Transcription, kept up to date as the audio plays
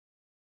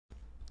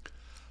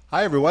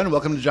Hi, everyone.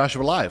 Welcome to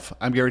Joshua Live.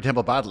 I'm Gary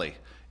Temple Bodley.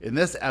 In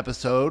this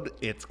episode,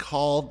 it's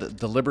called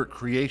Deliberate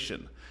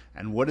Creation.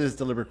 And what is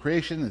deliberate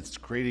creation? It's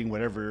creating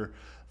whatever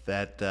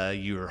that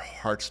your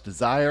heart's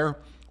desire,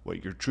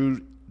 what your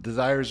true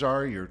desires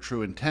are, your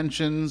true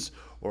intentions,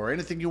 or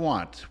anything you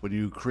want. When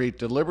you create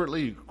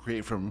deliberately, you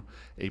create from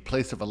a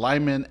place of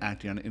alignment,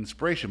 acting on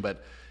inspiration.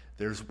 But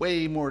there's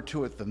way more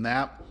to it than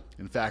that.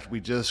 In fact, we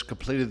just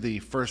completed the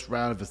first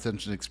round of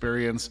Ascension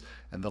Experience,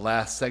 and the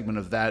last segment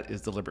of that is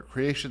deliberate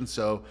creation.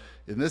 So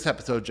in this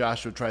episode,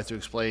 Joshua tries to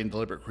explain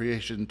deliberate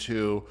creation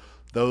to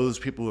those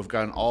people who have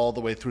gone all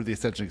the way through the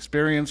Ascension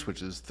Experience,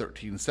 which is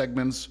 13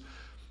 segments.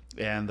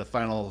 And the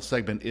final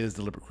segment is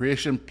deliberate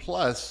creation.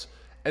 Plus,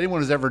 anyone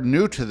who's ever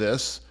new to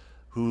this,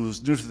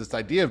 who's new to this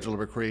idea of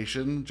deliberate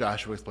creation,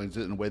 Joshua explains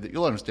it in a way that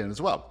you'll understand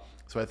as well.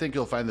 So I think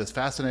you'll find this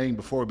fascinating.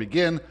 Before we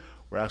begin,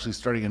 we're actually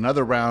starting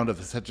another round of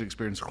Ascension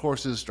Experience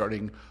courses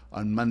starting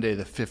on Monday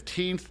the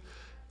 15th.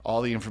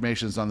 All the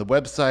information is on the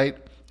website.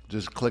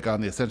 Just click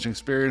on the Ascension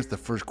Experience. The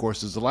first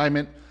course is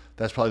Alignment.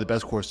 That's probably the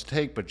best course to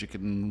take, but you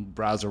can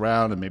browse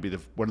around and maybe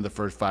one of the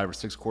first 5 or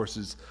 6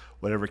 courses,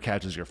 whatever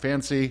catches your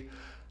fancy.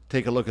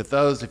 Take a look at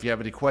those. If you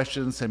have any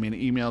questions, send me an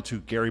email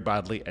to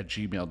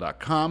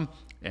garybodley@gmail.com,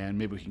 and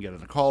maybe we can get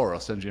on a call, or I'll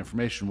send you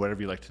information,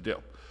 whatever you like to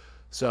do.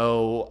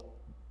 So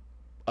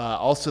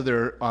also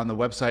there on the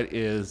website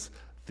is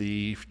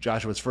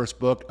Joshua's first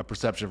book, A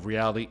Perception of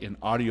Reality, in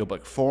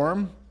audiobook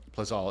form,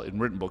 plus all in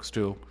written books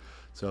too.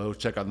 So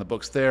check on the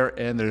books there,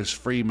 and there's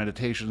free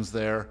meditations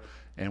there.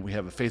 And we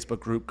have a Facebook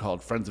group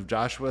called Friends of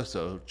Joshua,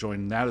 so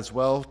join that as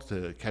well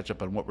to catch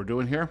up on what we're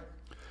doing here.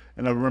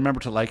 And remember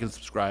to like and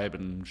subscribe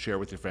and share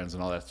with your friends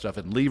and all that stuff,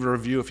 and leave a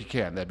review if you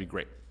can. That'd be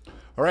great.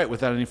 All right,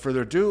 without any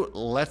further ado,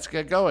 let's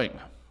get going.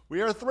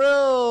 We are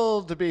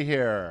thrilled to be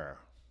here.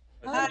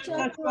 Hi,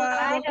 Joshua.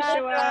 Hi,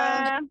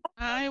 Joshua.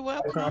 Hi,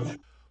 welcome.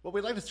 Well,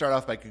 we'd like to start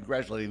off by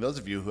congratulating those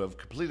of you who have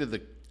completed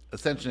the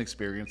Ascension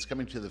Experience,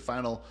 coming to the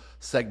final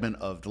segment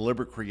of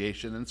deliberate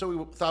creation. And so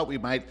we thought we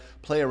might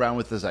play around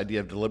with this idea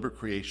of deliberate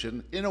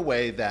creation in a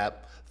way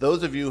that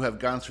those of you who have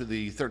gone through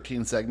the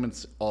 13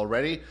 segments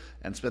already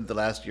and spent the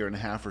last year and a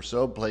half or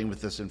so playing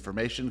with this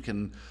information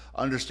can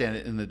understand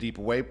it in a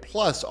deeper way.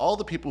 Plus, all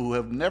the people who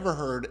have never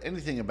heard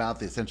anything about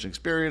the Ascension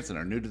Experience and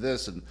are new to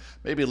this and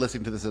maybe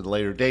listening to this at a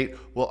later date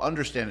will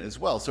understand it as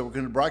well. So we're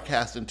going to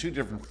broadcast in 2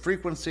 different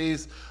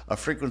frequencies, a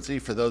frequency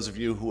for those of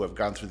you who have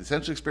gone through the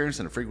Ascension Experience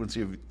and a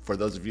frequency for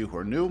those of you who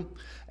are new,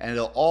 and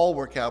it'll all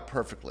work out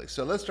perfectly.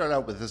 So let's start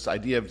out with this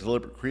idea of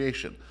deliberate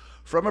creation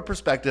from a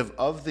perspective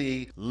of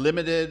the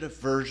limited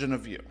version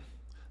of you,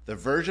 the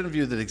version of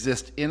you that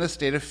exists in a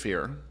state of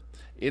fear,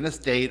 in a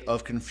state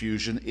of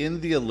confusion, in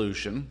the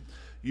illusion.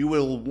 You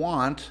will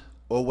want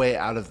a way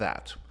out of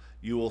that.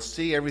 You will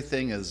see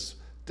everything as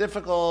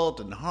difficult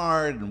and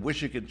hard and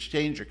wish you could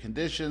change your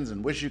conditions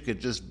and wish you could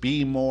just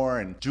be more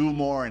and do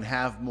more and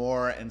have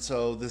more. And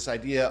so this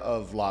idea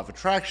of law of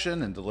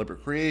attraction and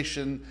deliberate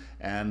creation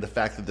and the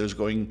fact that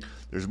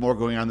there's more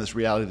going on in this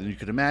reality than you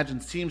could imagine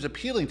seems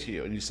appealing to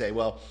you. And you say,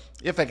 well,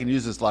 if I can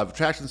use this law of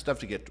attraction stuff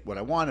to get what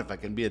I want, if I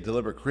can be a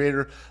deliberate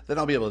creator, then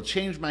I'll be able to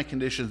change my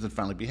conditions and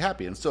finally be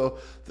happy. And so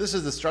this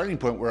is the starting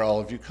point where all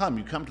of you come.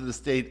 You come to the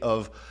state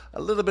of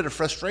a little bit of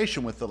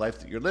frustration with the life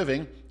that you're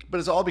living, but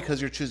it's all because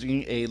you're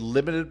choosing a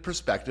limited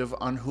perspective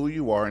on who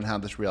you are and how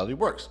this reality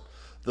works.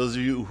 Those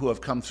of you who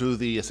have come through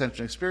the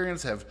Ascension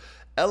Experience have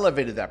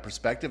elevated that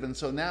perspective, and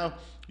so now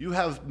you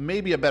have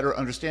maybe a better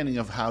understanding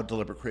of how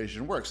deliberate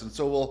creation works. And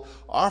so we'll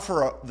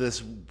offer this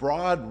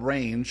broad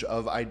range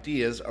of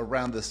ideas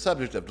around the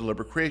subject of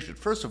deliberate creation.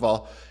 First of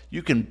all,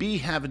 you can be,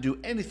 have, and do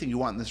anything you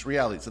want in this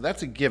reality. So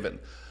that's a given.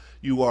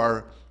 You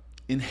are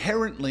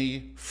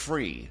inherently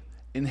free,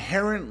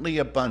 inherently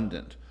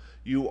abundant.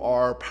 You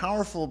are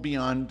powerful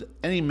beyond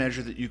any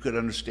measure that you could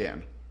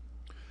understand.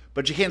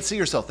 But you can't see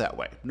yourself that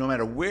way. No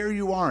matter where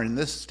you are in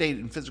this state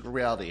in physical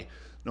reality,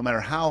 no matter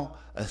how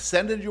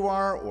ascended you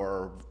are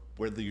or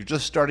whether you're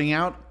just starting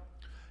out,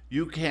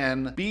 you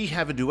can be,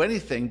 have, and do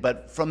anything,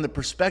 but from the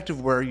perspective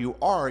where you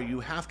are,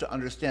 you have to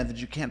understand that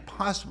you can't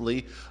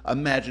possibly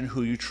imagine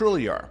who you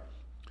truly are.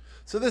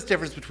 So this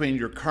difference between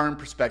your current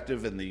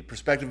perspective and the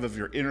perspective of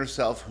your inner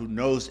self who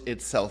knows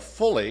itself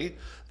fully,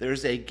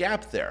 there's a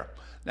gap there.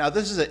 Now,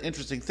 this is an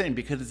interesting thing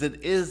because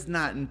it is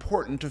not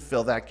important to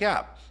fill that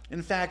gap.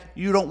 In fact,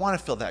 you don't want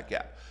to fill that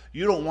gap.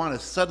 You don't want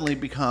to suddenly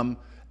become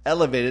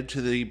elevated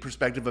to the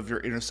perspective of your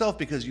inner self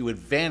because you would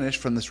vanish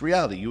from this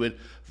reality. You would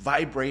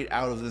vibrate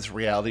out of this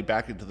reality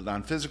back into the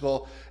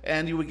non-physical,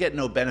 and you would get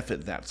no benefit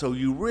in that. So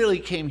you really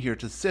came here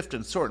to sift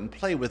and sort and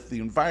play with the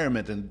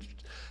environment and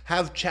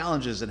have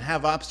challenges and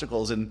have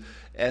obstacles and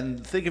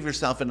think of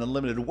yourself in a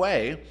limited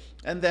way,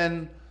 and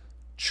then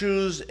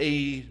choose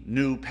a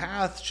new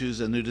path,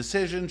 choose a new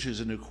decision, choose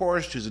a new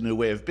course, choose a new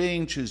way of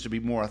being, choose to be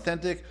more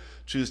authentic,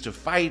 choose to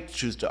fight,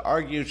 choose to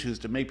argue, choose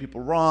to make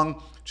people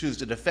wrong, choose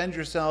to defend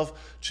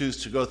yourself,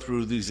 choose to go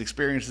through these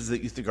experiences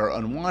that you think are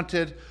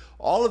unwanted.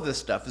 All of this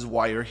stuff is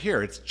why you're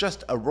here. It's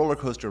just a roller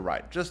coaster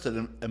ride, just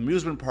an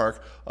amusement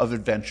park of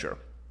adventure.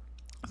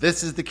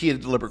 This is the key to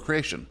deliberate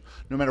creation,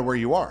 no matter where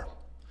you are.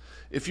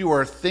 If you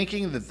are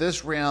thinking that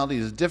this reality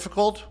is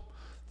difficult,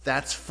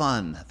 that's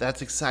fun.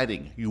 That's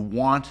exciting. You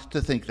want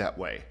to think that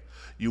way.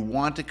 You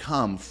want to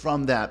come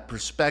from that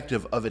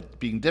perspective of it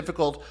being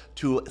difficult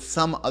to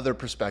some other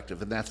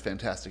perspective, and that's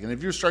fantastic. And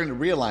if you're starting to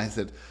realize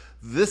that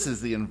this is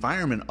the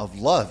environment of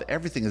love,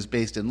 everything is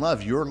based in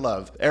love, your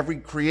love, every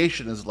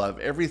creation is love,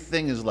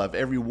 everything is love,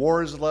 every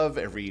war is love,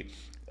 every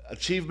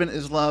achievement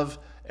is love,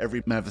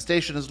 every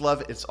manifestation is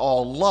love, it's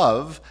all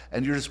love,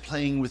 and you're just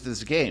playing with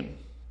this game.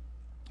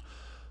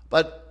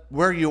 But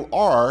where you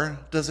are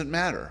doesn't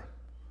matter.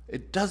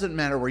 It doesn't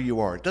matter where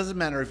you are. It doesn't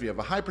matter if you have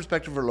a high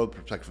perspective or low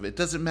perspective. It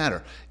doesn't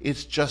matter.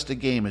 It's just a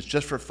game. It's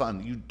just for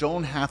fun. You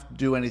don't have to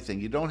do anything.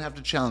 You don't have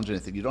to challenge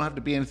anything. You don't have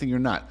to be anything you're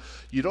not.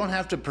 You don't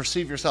have to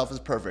perceive yourself as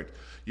perfect.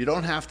 You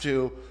don't have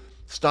to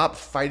stop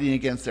fighting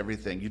against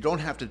everything. You don't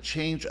have to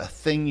change a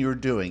thing you're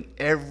doing.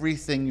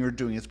 Everything you're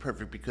doing is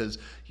perfect because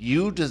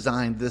you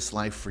designed this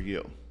life for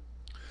you.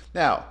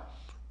 Now,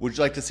 would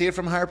you like to see it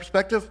from a higher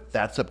perspective?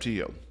 That's up to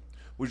you.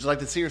 Would you like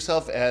to see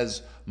yourself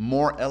as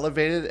more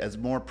elevated, as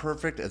more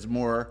perfect, as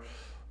more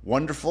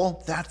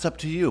wonderful? That's up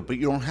to you, but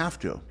you don't have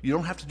to. You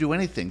don't have to do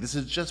anything. This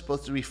is just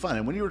supposed to be fun.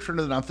 And when you return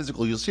to the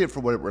non-physical, you'll see it for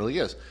what it really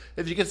is.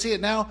 If you can see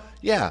it now,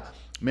 yeah,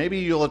 maybe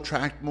you'll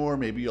attract more,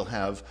 maybe you'll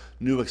have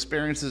new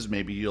experiences,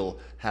 maybe you'll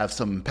have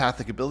some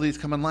empathic abilities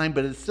come online,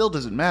 but it still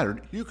doesn't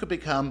matter. You could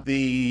become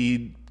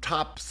the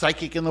top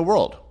psychic in the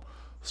world.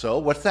 So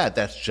what's that?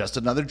 That's just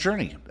another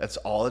journey. That's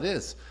all it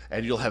is.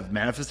 And you'll have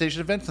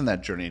manifestation events on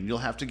that journey, and you'll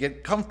have to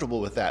get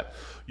comfortable with that.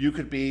 You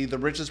could be the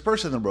richest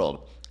person in the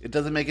world. It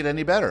doesn't make it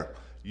any better.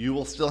 You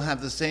will still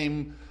have the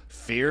same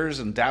fears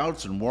and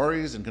doubts and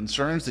worries and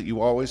concerns that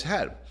you always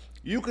had.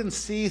 You can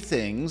see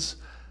things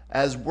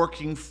as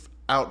working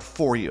out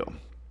for you,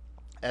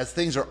 as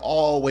things are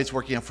always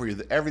working out for you,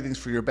 that everything's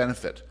for your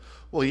benefit.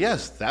 Well,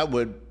 yes, that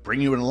would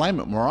bring you in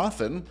alignment more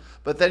often,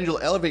 but then you'll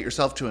elevate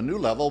yourself to a new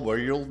level where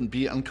you'll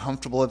be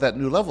uncomfortable at that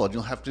new level, and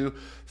you'll have to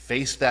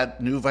face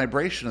that new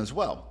vibration as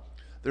well.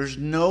 There's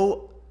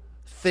no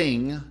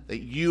thing that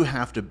you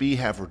have to be,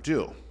 have, or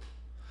do.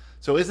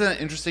 So isn't that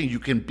interesting? You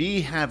can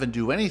be, have, and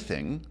do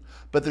anything,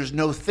 but there's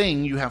no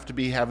thing you have to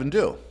be, have, and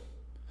do.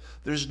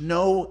 There's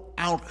no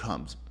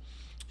outcomes.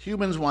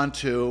 Humans want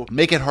to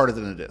make it harder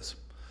than it is.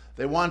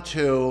 They want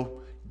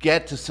to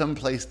get to some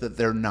place that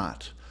they're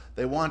not.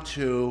 They want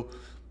to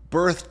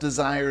birth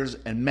desires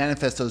and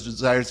manifest those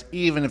desires,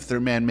 even if they're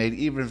man-made,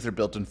 even if they're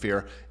built in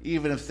fear,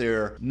 even if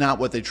they're not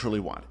what they truly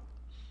want.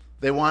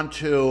 They want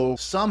to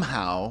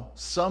somehow,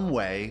 some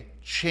way,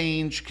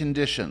 change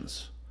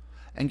conditions.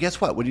 And guess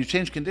what? When you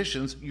change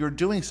conditions, you're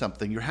doing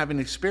something. You're having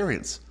an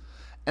experience.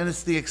 And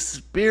it's the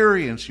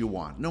experience you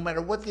want. No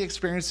matter what the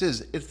experience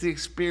is, it's the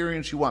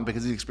experience you want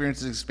because the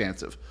experience is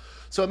expansive.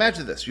 So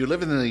imagine this. You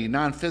live in the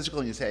non-physical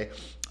and you say,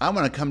 I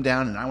want to come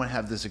down and I want to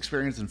have this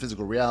experience in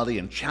physical reality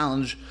and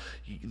challenge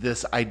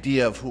this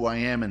idea of who I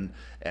am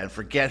and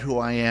forget who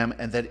I am.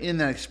 And that in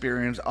that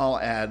experience, I'll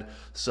add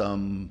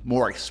some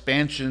more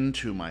expansion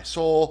to my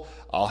soul.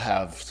 I'll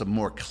have some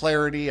more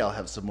clarity. I'll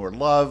have some more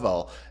love.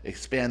 I'll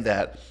expand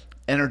that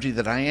energy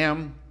that I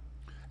am.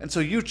 And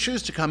so you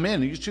choose to come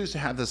in and you choose to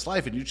have this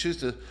life and you choose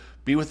to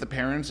be with the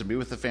parents and be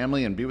with the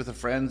family and be with the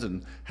friends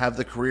and have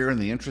the career and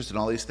the interest and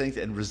all these things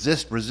and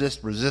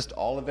resist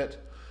all of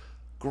it.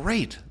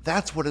 Great.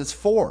 That's what it's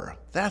for.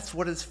 That's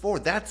what it's for.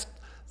 That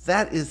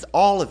is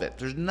all of it.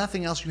 There's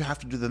nothing else you have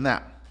to do than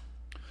that.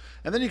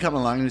 And then you come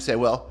along and you say,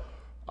 well,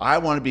 I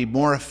want to be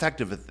more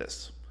effective at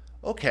this.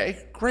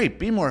 Okay, great.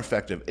 Be more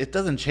effective. It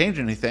doesn't change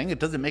anything. It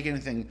doesn't make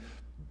anything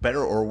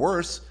better or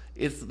worse.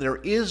 There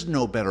is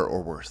no better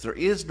or worse. There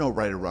is no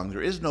right or wrong.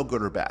 There is no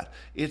good or bad.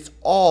 It's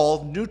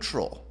all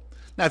neutral.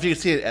 Now, if you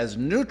see it as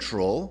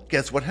neutral,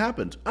 guess what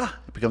happens?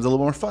 It becomes a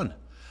little more fun.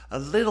 A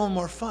little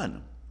more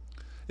fun.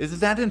 Isn't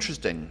that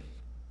interesting?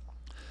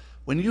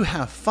 When you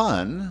have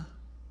fun,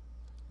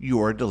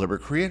 you're a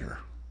deliberate creator.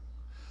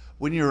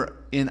 When you're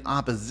in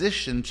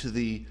opposition to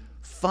the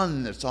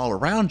fun that's all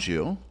around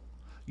you,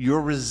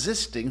 you're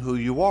resisting who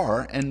you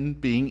are and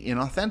being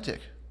inauthentic.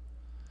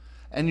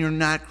 And you're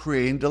not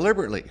creating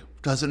deliberately.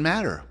 Doesn't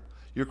matter.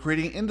 You're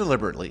creating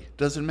indeliberately.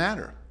 Doesn't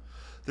matter.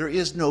 There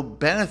is no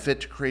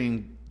benefit to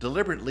creating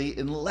deliberately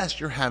unless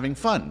you're having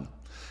fun.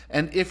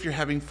 And if you're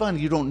having fun,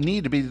 you don't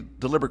need to be a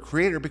deliberate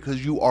creator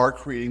because you are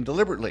creating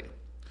deliberately.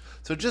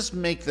 So just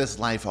make this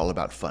life all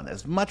about fun,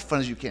 as much fun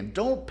as you can.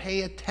 Don't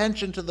pay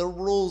attention to the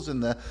rules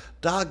and the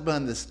dogma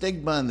and the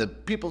stigma and the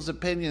people's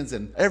opinions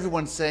and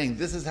everyone saying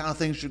this is how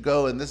things should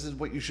go and this is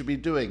what you should be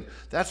doing.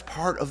 That's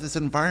part of this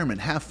environment.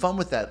 Have fun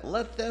with that.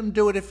 Let them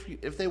do it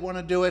if they want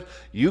to do it.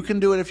 You can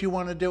do it if you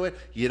want to do it.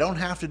 You don't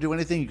have to do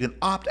anything. You can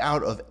opt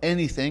out of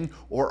anything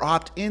or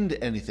opt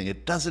into anything.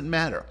 It doesn't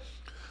matter.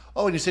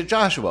 Oh, and you say,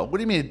 Joshua, what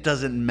do you mean it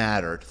doesn't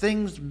matter?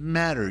 Things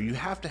matter. You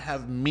have to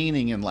have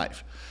meaning in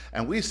life.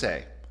 And we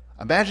say,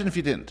 imagine if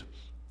you didn't.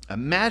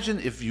 Imagine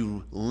if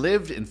you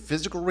lived in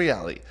physical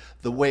reality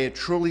the way it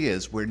truly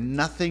is, where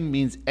nothing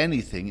means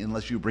anything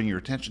unless you bring your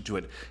attention to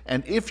it.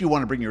 And if you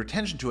want to bring your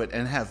attention to it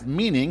and have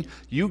meaning,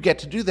 you get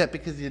to do that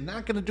because you're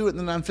not going to do it in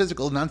the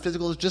non-physical.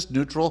 Non-physical is just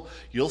neutral.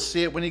 You'll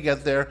see it when you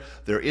get there.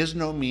 There is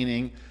no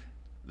meaning.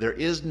 There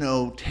is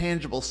no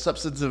tangible,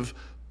 substantive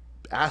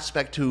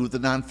aspect to the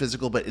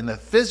non-physical. But in the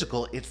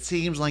physical, it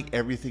seems like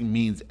everything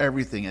means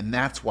everything. And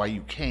that's why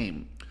you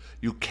came.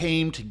 You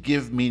came to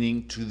give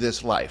meaning to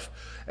this life.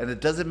 And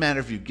it doesn't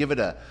matter if you give it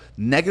a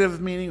negative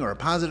meaning or a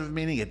positive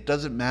meaning, it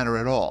doesn't matter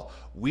at all.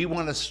 We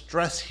want to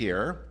stress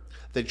here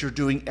that you're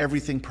doing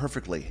everything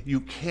perfectly.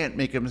 You can't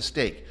make a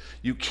mistake.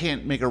 You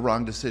can't make a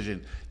wrong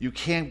decision. You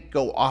can't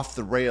go off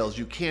the rails.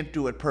 You can't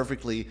do it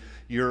perfectly.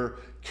 You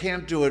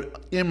can't do it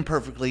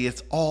imperfectly.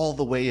 It's all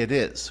the way it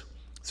is.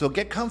 So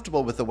get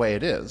comfortable with the way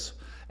it is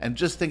and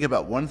just think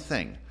about one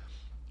thing: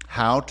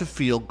 how to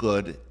feel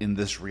good in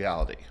this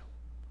reality.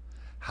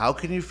 How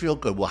can you feel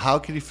good? Well, how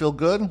can you feel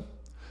good?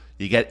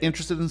 You get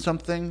interested in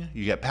something,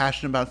 you get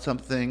passionate about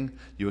something,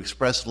 you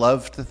express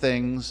love to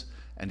things,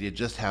 and you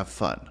just have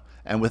fun.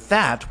 And with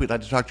that, we'd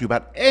like to talk to you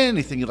about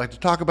anything you'd like to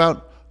talk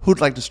about.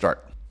 Who'd like to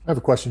start? I have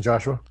a question,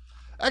 Joshua.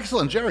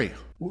 Excellent, Jerry.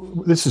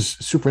 This is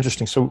super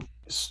interesting.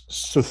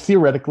 So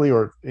theoretically,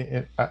 or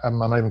I'm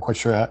not even quite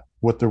sure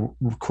what the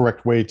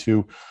correct way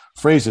to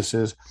phrase this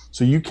is.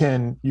 So you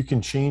can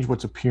change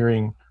what's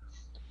appearing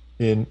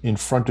in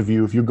front of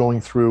you if you're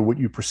going through what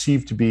you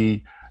perceive to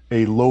be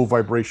a low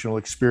vibrational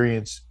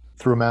experience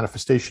through a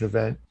manifestation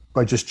event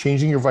by just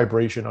changing your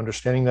vibration,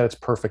 understanding that it's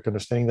perfect,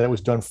 understanding that it was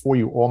done for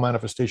you. All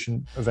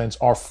manifestation events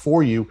are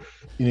for you.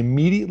 And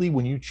immediately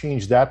when you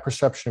change that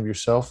perception of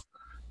yourself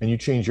and you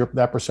change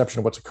that perception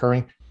of what's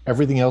occurring,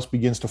 everything else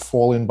begins to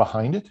fall in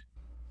behind it.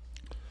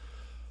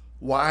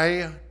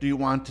 Why do you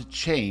want to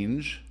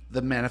change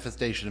the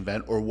manifestation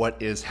event or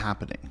what is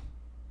happening?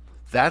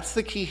 That's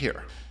the key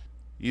here.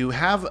 You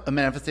have a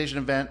manifestation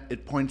event,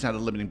 it points out a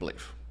limiting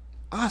belief.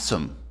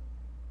 Awesome.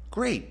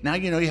 Great. Now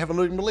you know you have a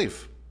limiting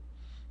belief.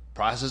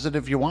 Process it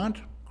if you want.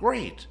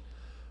 Great.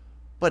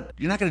 But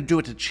you're not going to do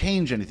it to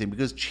change anything,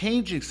 because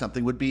changing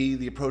something would be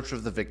the approach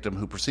of the victim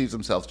who perceives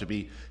themselves to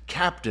be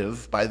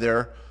captive by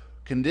their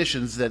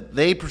conditions that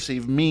they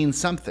perceive mean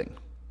something.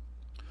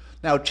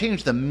 Now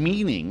change the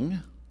meaning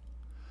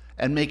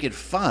and make it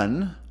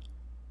fun,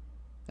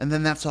 and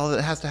then that's all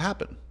that has to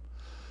happen.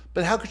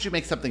 But how could you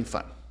make something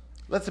fun?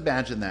 Let's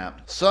imagine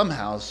that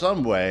somehow,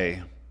 some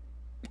way,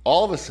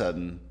 all of a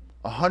sudden,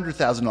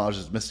 $100,000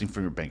 is missing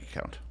from your bank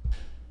account.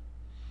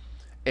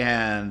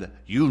 And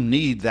you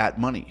need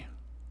that money.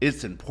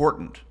 It's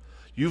important.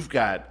 You've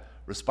got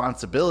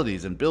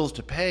responsibilities and bills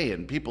to pay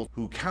and people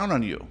who count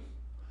on you.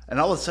 And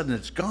all of a sudden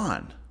it's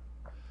gone.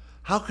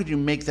 How could you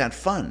make that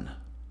fun?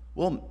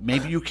 Well,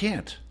 maybe you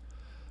can't.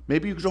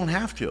 Maybe you don't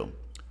have to.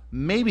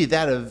 Maybe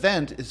that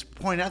event is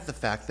point out the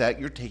fact that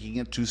you're taking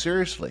it too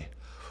seriously,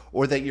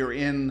 or that you're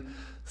in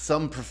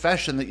some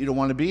profession that you don't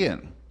want to be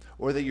in,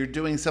 or that you're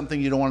doing something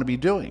you don't want to be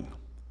doing.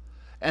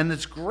 And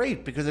it's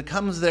great because it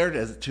comes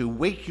there to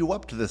wake you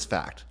up to this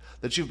fact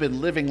that you've been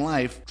living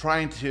life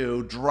trying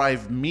to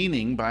derive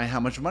meaning by how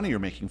much money you're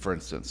making, for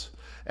instance,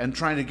 and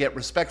trying to get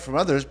respect from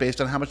others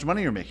based on how much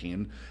money you're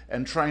making,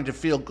 and trying to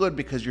feel good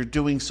because you're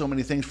doing so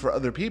many things for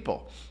other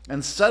people.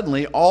 And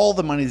suddenly all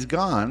the money's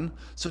gone,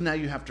 so now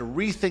you have to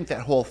rethink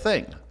that whole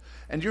thing.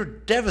 And you're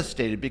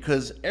devastated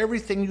because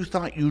everything you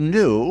thought you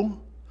knew,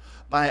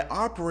 by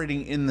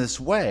operating in this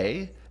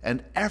way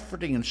and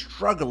efforting and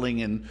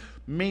struggling and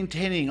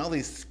maintaining all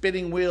these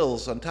spinning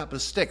wheels on top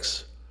of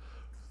sticks,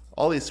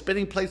 all these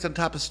spinning plates on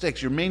top of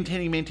sticks, you're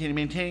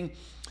maintaining,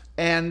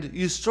 and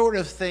you sort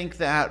of think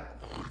that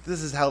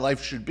this is how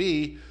life should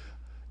be.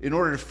 In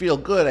order to feel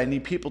good, I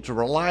need people to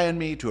rely on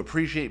me, to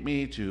appreciate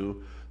me,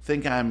 to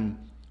think I'm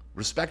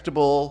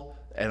respectable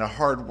and a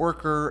hard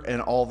worker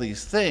and all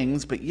these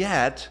things, but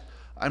yet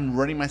I'm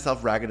running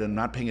myself ragged and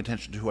not paying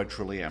attention to who I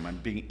truly am. I'm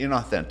being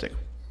inauthentic.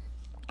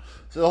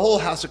 So the whole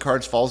house of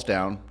cards falls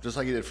down, just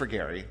like it did for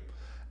Gary.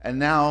 And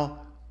now,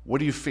 what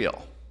do you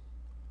feel?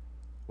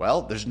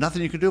 Well, there's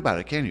nothing you can do about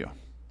it, can you?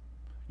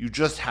 You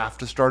just have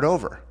to start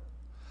over.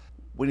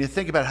 When you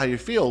think about how you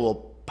feel, well,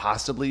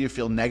 possibly you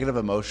feel negative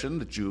emotion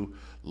that you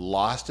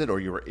lost it, or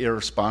you were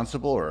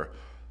irresponsible, or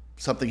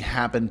something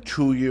happened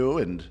to you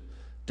and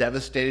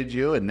devastated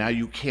you, and now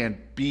you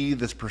can't be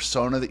this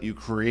persona that you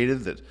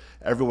created that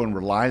everyone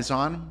relies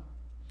on.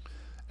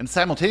 And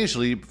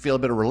simultaneously, you feel a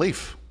bit of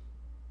relief,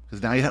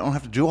 because now you don't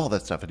have to do all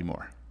that stuff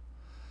anymore.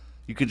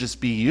 You could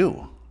just be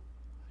you.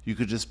 You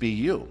could just be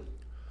you.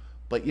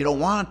 But you don't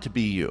want to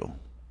be you,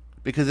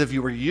 because if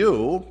you were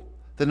you,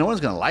 then no one's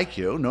going to like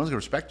you, no one's going to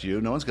respect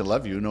you, no one's going to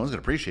love you, no one's going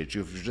to appreciate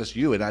you if you're just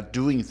you and not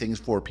doing things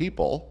for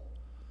people.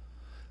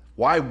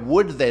 Why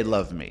would they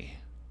love me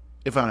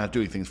if I'm not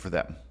doing things for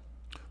them?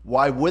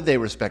 Why would they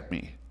respect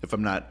me if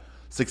I'm not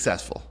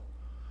successful?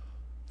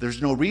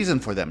 There's no reason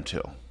for them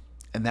to.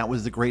 And that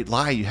was the great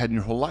lie you had in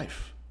your whole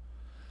life.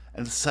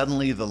 And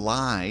suddenly the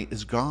lie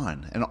is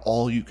gone, and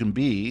all you can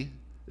be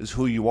is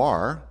who you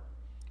are,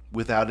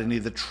 without any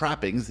of the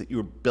trappings that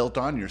you built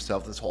on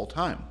yourself this whole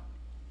time.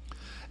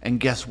 And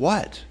guess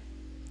what?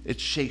 It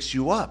shakes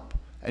you up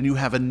and you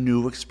have a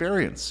new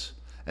experience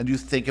and you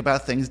think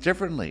about things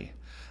differently.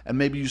 And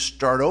maybe you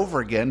start over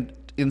again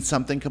in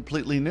something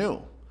completely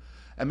new.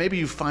 And maybe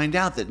you find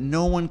out that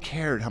no one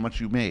cared how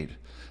much you made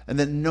and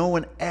that no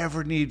one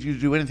ever needed you to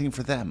do anything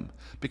for them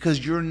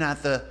because you're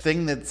not the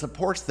thing that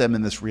supports them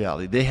in this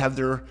reality. They have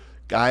their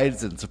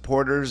guides and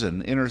supporters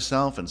and inner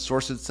self and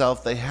source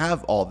itself. They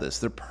have all this.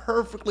 They're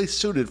perfectly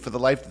suited for the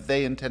life that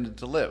they intended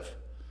to live.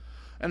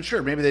 And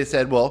sure, maybe they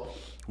said, well,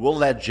 we'll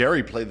let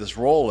Jerry play this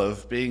role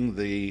of being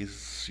the,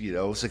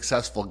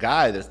 successful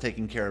guy that's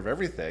taking care of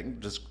everything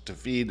just to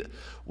feed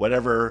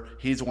whatever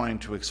he's wanting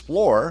to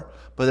explore,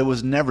 but it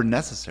was never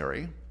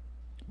necessary.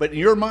 But in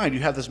your mind, you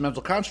have this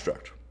mental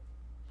construct.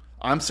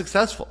 I'm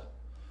successful.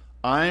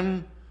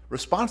 I'm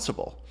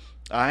responsible.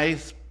 I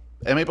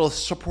am able to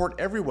support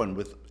everyone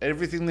with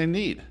everything they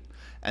need.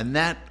 And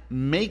that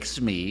makes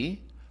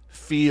me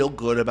feel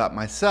good about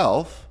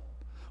myself,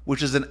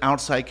 which is an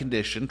outside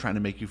condition trying to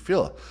make you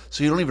feel.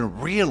 So you don't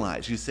even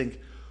realize. You think,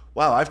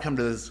 wow, I've come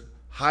to this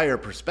higher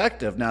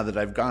perspective now that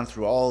I've gone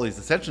through all these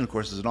ascension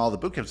courses and all the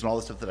boot camps and all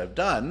the stuff that I've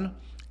done.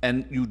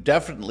 And you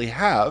definitely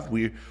have.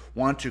 We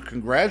want to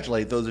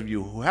congratulate those of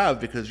you who have,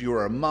 because you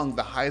are among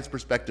the highest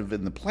perspective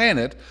in the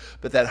planet.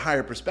 But that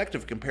higher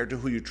perspective compared to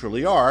who you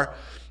truly are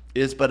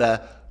is but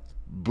a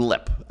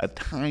blip, a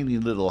tiny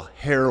little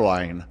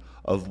hairline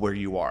of where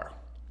you are.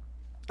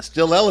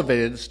 Still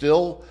elevated,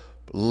 still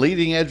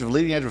leading edge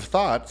of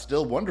thought,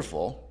 still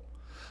wonderful,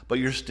 but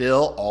you're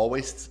still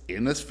always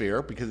in the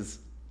sphere because it's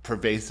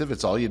pervasive,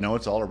 it's all you know,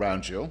 it's all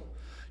around you.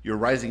 You're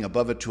rising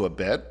above it to a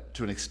bit,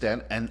 to an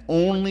extent, and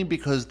only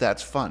because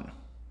that's fun.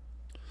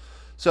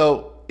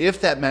 So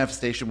if that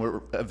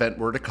manifestation event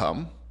were to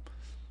come,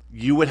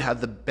 you would have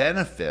the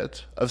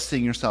benefit of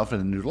seeing yourself in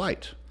a new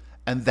light.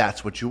 And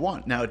that's what you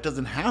want. Now, it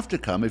doesn't have to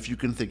come if you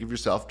can think of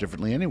yourself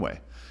differently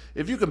anyway.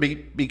 If you can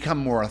become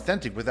more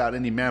authentic without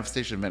any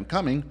manifestation event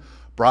coming,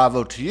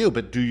 bravo to you.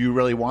 But do you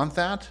really want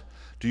that?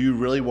 Do you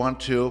really want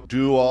to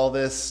do all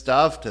this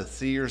stuff to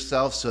see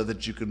yourself so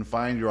that you can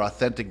find your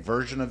authentic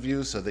version of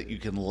you, so that you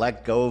can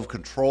let go of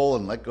control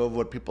and let go of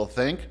what people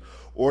think?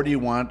 Or do you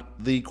want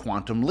the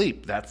quantum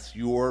leap? That's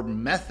your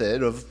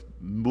method of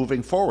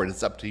moving forward.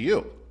 It's up to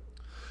you.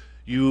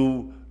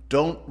 You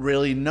don't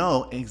really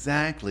know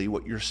exactly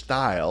what your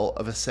style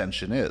of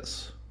ascension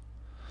is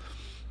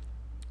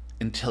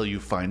until you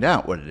find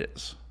out what it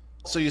is.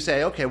 So you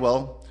say, okay,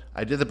 well,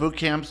 I did the boot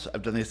camps,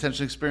 I've done the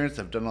ascension experience,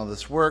 I've done all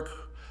this work,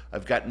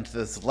 I've gotten to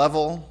this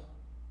level.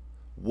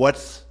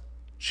 What's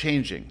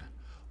changing?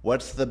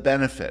 What's the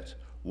benefit?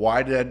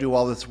 Why did I do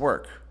all this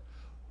work?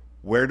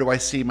 Where do I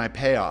see my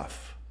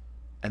payoff?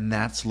 And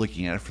that's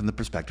looking at it from the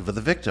perspective of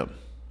the victim.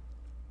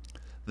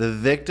 The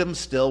victim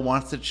still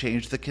wants to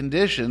change the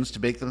conditions to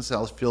make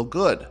themselves feel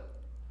good.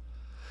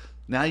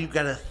 Now you've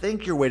got to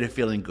think your way to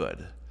feeling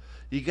good.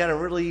 You got to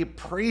really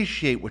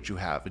appreciate what you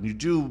have, and you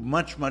do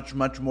much, much,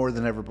 much more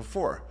than ever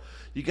before.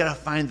 You got to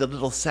find the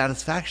little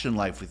satisfaction in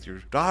life with your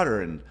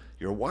daughter and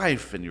your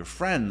wife and your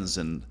friends,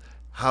 and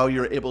how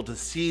you're able to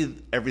see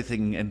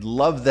everything and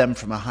love them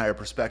from a higher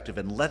perspective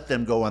and let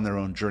them go on their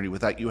own journey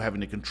without you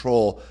having to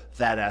control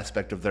that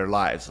aspect of their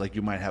lives like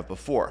you might have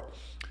before.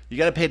 You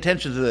got to pay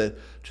attention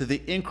to the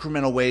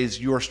incremental ways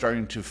you're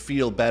starting to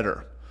feel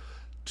better,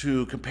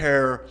 to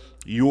compare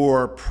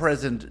your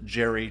present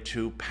Jerry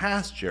to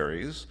past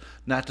Jerry's,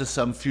 not to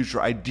some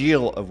future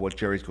ideal of what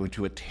Jerry's going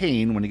to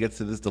attain when he gets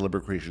to this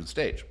deliberate creation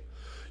stage.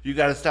 You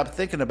got to stop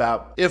thinking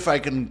about, if I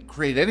can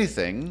create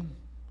anything,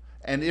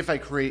 and if I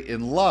create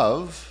in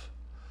love,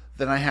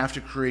 then I have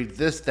to create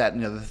this, that,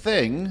 and the other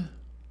thing.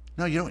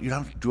 No, you don't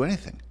have to do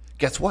anything.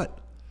 Guess what?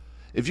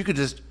 If you could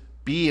just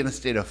be in a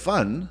state of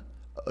fun,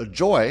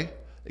 joy,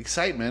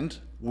 excitement,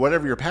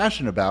 whatever you're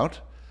passionate about,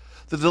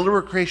 the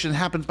deliberate creation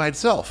happens by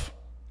itself,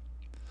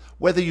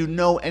 whether you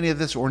know any of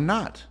this or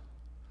not.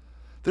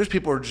 There's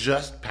people who are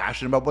just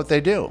passionate about what they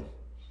do,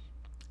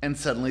 and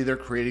suddenly they're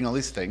creating all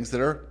these things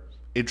that are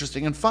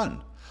interesting and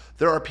fun.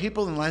 There are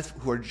people in life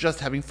who are just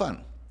having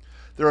fun.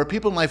 There are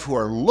people in life who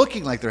are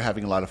looking like they're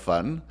having a lot of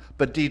fun,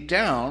 but deep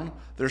down,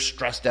 they're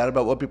stressed out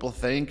about what people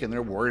think, and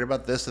they're worried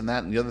about this and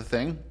that and the other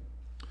thing.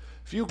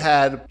 If you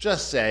had,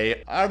 just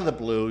say, out of the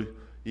blue,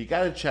 you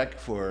got a check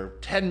for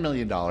 $10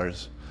 million,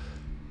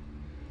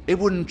 it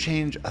wouldn't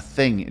change a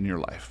thing in your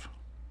life.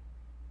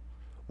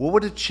 What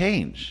would it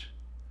change?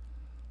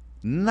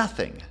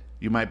 Nothing.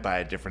 You might buy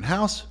a different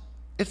house.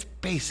 It's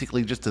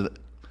basically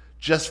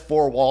just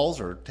 4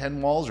 walls or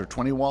 10 walls or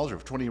 20 walls or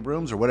 20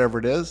 rooms or whatever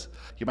it is.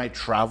 You might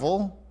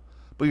travel,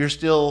 but you're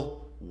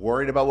still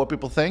worried about what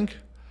people think.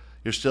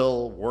 You're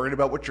still worried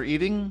about what you're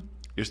eating.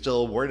 You're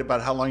still worried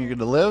about how long you're going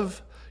to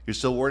live. You're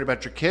still worried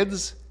about your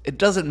kids. It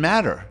doesn't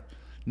matter.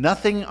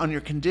 Nothing on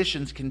your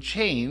conditions can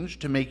change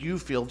to make you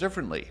feel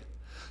differently.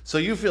 So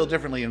you feel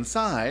differently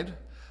inside,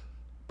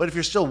 but if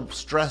you're still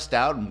stressed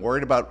out and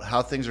worried about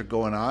how things are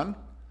going on,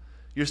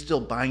 you're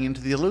still buying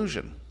into the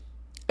illusion.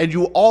 And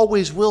you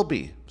always will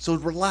be. So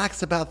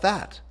relax about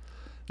that.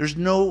 There's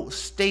no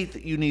state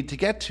that you need to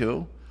get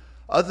to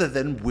other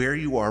than where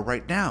you are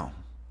right now.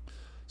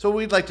 So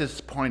we'd like to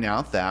point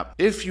out that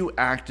if you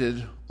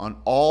acted on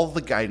all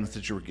the guidance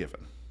that you were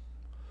given,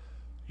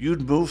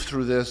 you'd move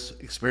through this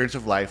experience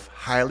of life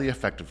highly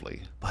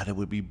effectively, but it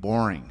would be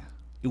boring.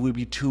 It would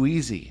be too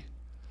easy.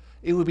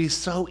 It would be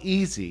so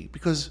easy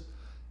because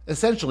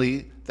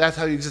essentially that's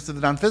how you exist in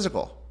the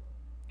non-physical.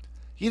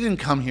 You didn't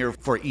come here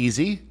for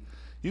easy.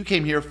 You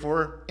came here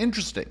for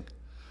interesting,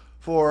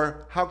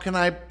 for how can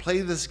I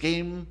play this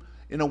game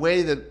in a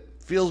way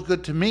that feels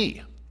good to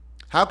me?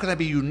 How can I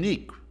be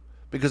unique?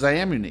 Because I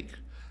am unique.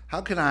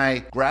 How can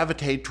I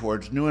gravitate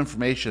towards new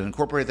information,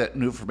 incorporate that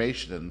new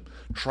information and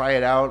try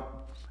it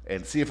out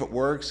and see if it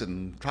works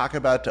and talk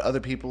about it to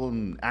other people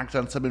and act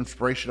on some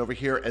inspiration over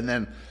here and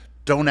then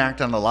don't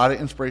act on a lot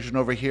of inspiration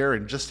over here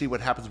and just see what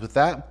happens with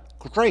that?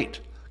 Great.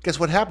 Guess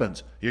what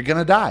happens? You're going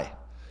to die.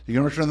 You're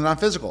going to return to the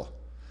non-physical.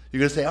 You're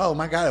going to say, oh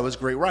my God, it was a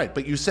great ride.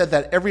 But you said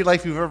that every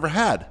life you've ever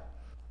had.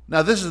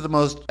 Now, this is the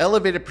most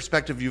elevated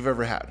perspective you've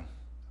ever had.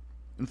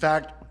 In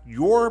fact,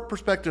 your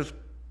perspective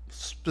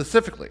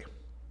specifically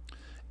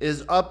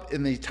is up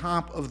in the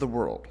top of the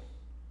world.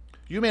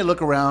 You may look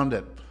around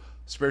at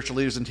spiritual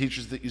leaders and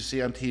teachers that you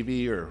see on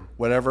TV or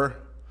whatever,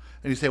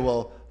 and you say,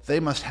 well, they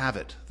must have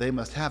it. They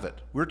must have it.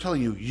 We're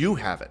telling you, you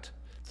have it.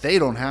 They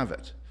don't have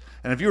it.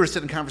 And if you were to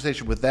sit in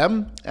conversation with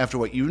them after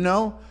what you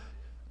know,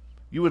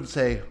 you would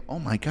say, oh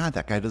my God,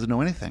 that guy doesn't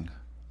know anything.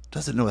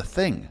 Doesn't know a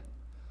thing.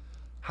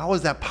 How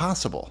is that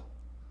possible?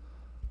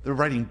 They're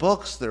writing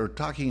books. They're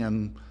talking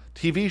on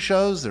TV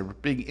shows. They're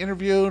being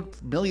interviewed.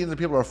 Millions of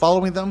people are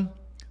following them.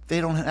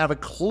 They don't have a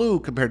clue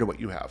compared to what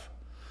you have.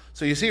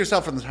 So you see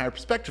yourself from this higher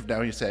perspective now,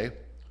 and you say,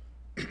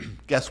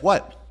 guess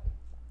what?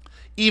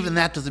 Even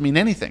that doesn't mean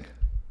anything.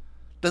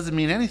 Doesn't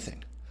mean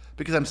anything.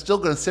 Because I'm still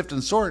going to sift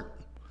and sort.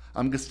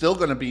 I'm still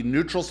going to be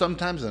neutral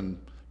sometimes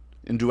and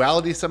in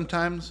duality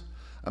sometimes.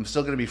 I'm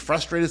still going to be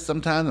frustrated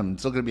sometimes. I'm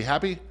still going to be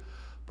happy.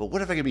 But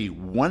what if I could be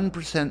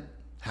 1%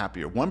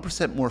 happier,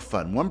 1% more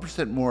fun,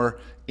 1% more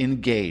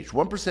engaged,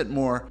 1%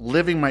 more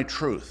living my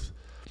truth,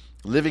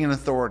 living in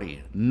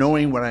authority,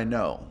 knowing what I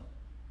know?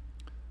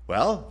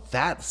 Well,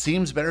 that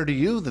seems better to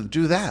you than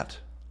do that.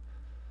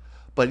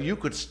 But you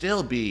could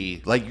still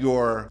be like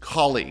your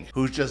colleague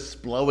who's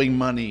just blowing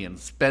money and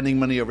spending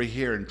money over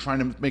here and trying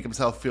to make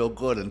himself feel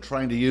good and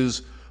trying to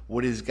use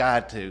what he's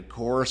got to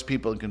coerce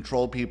people and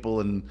control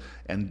people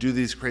and do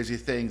these crazy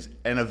things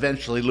and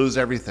eventually lose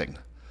everything.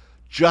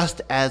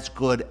 Just as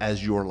good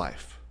as your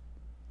life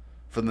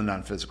from the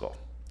non-physical.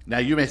 Now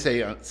you may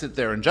say, sit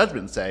there in judgment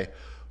and say,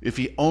 if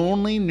he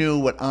only knew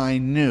what I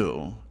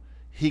knew,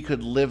 he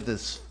could live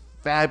this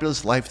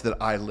fabulous life that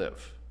I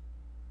live.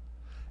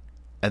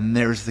 And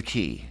there's the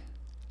key.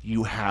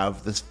 You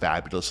have this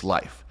fabulous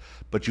life,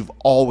 but you've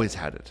always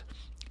had it.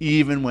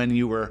 Even when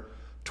you were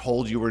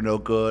told you were no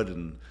good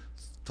and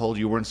told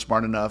you weren't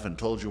smart enough and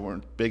told you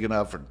weren't big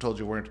enough or told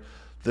you weren't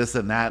this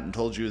and that and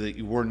told you that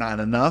you were not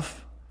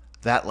enough,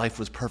 that life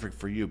was perfect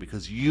for you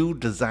because you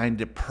designed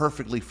it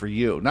perfectly for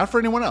you. Not for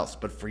anyone else,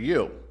 but for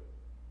you.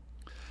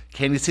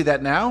 Can you see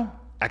that now?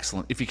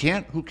 Excellent. If you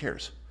can't, who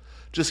cares?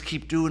 Just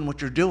keep doing what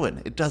you're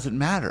doing. It doesn't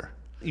matter.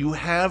 You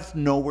have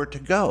nowhere to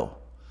go.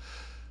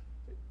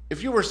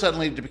 If you were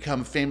suddenly to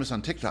become famous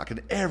on TikTok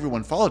and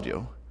everyone followed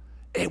you,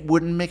 it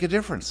wouldn't make a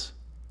difference.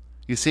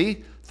 You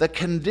see, the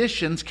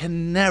conditions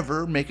can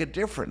never make a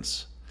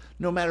difference.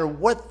 No matter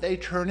what they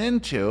turn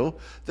into,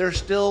 they're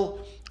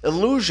still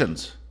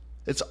illusions.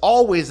 It's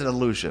always an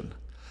illusion.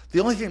 The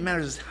only thing that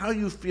matters is how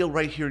you feel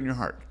right here in your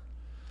heart.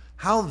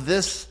 How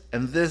this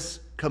and this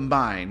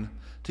combine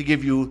to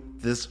give you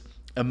this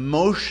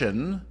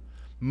emotion,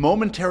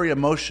 momentary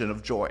emotion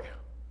of joy.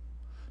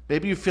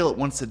 Maybe you feel it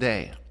once a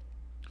day.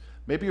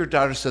 Maybe your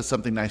daughter says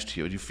something nice to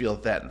you and you feel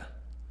it then.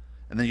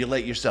 And then you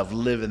let yourself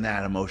live in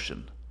that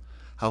emotion.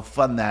 How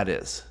fun that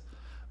is.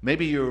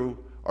 Maybe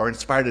you are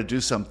inspired to do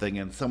something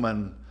and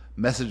someone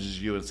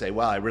messages you and say,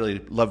 wow, I really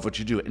love what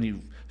you do. And you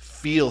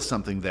feel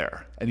something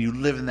there and you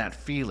live in that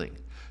feeling.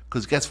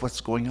 Because guess what's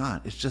going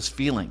on? It's just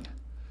feeling.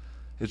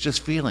 It's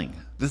just feeling.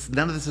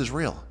 None of this is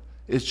real.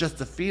 It's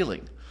just a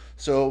feeling.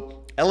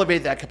 So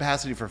elevate that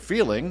capacity for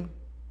feeling.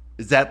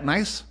 Is that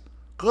nice?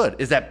 Good.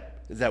 Is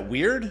that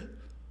weird?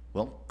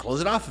 Well,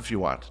 close it off if you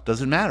want.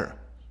 Doesn't matter.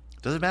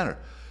 Doesn't matter.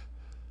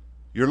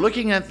 You're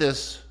looking at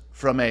this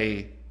from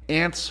an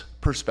ant's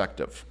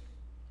perspective.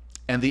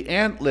 And the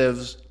ant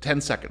lives 10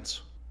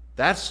 seconds.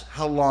 That's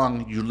how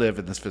long you live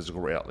in this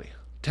physical reality.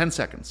 10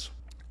 seconds.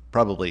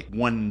 Probably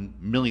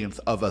 1/1,000,000th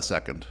of a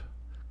second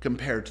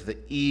compared to the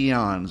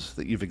eons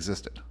that you've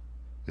existed.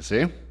 You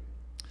see?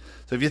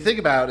 So if you think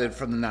about it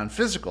from the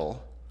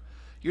non-physical,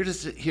 you're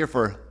just here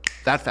for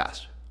that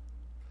fast.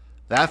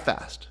 That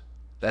fast.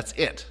 That's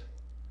it.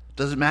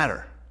 Doesn't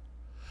matter.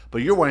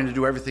 But you're wanting to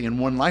do everything in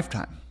one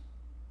lifetime.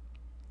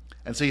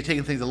 And so you're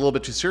taking things a little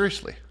bit too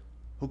seriously.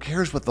 Who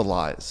cares what the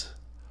law is?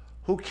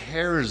 Who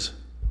cares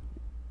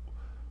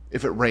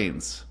if it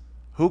rains?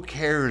 Who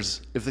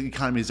cares if the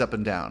economy is up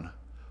and down?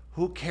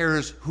 Who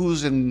cares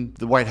who's in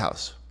the White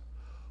House?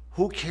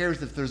 Who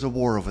cares if there's a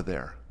war over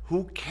there?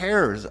 Who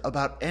cares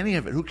about any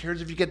of it? Who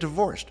cares if you get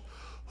divorced?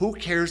 Who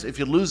cares if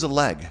you lose a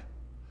leg?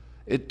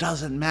 It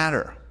doesn't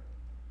matter.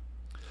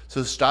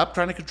 So stop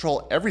trying to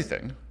control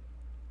everything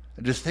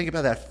and just think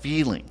about that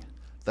feeling,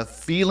 the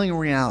feeling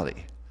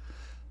reality.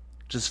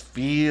 Just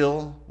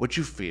feel what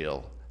you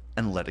feel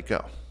and let it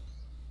go.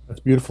 That's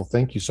beautiful.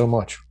 Thank you so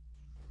much.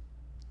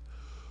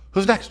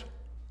 Who's next?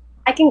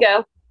 I can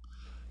go.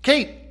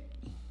 Kate.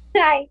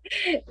 Hi.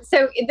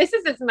 So this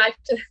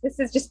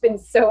has just been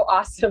so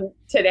awesome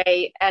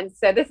today. And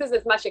so this is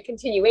as much a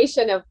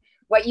continuation of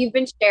what you've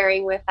been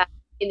sharing with us,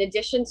 in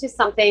addition to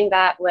something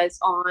that was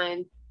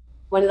on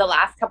one of the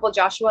last couple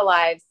Joshua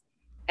Lives.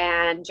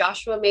 And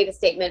Joshua made a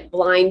statement,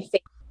 blind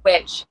faith,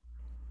 which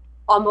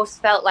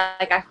almost felt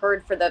like I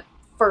heard for the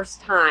first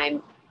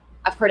time.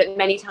 I've heard it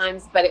many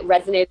times, but it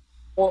resonated at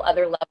a whole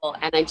other level.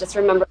 And I just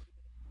remember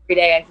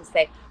every day I just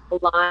say,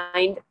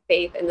 blind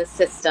faith in the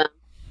system.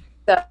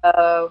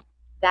 So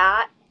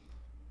that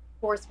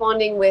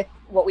corresponding with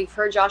what we've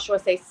heard Joshua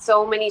say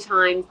so many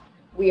times,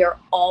 we are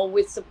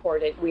always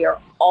supported. We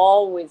are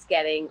always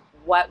getting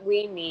what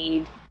we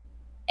need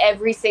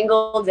every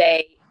single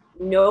day,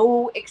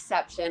 no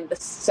exception.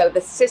 So the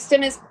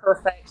system is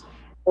perfect.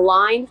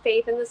 Blind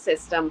faith in the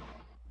system,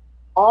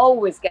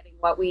 always getting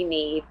what we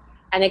need.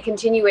 And a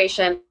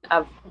continuation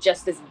of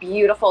just this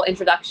beautiful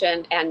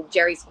introduction and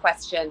Jerry's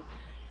question.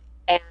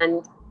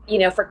 And, you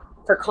know, for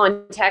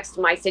context,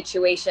 my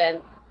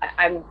situation,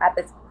 I'm at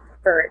this,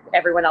 for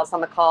everyone else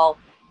on the call,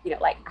 you know,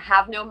 like I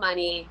have no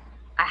money,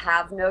 I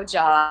have no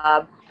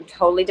job, I'm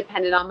totally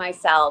dependent on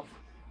myself.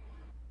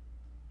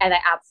 And I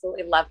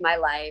absolutely love my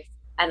life.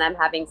 And I'm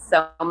having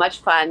so much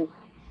fun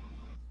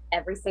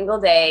every single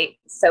day.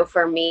 So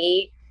for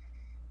me,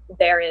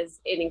 there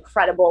is an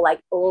incredible, like,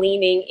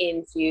 leaning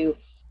into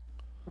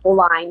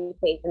blind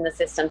faith in the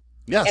system.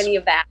 Yes. Any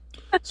of that.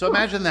 So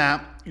imagine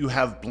that you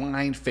have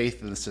blind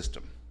faith in the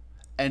system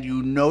and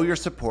you know you're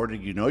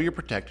supported, you know you're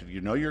protected,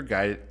 you know you're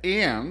guided,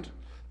 and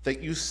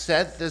that you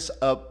set this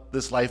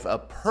life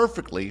up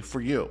perfectly for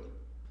you.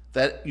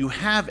 That you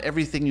have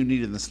everything you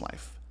need in this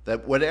life.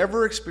 That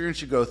whatever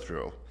experience you go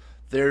through,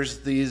 there's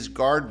these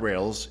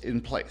guardrails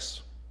in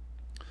place.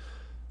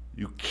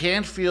 You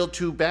can't feel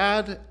too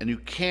bad and you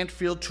can't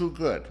feel too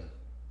good.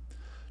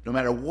 No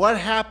matter what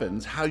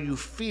happens, how you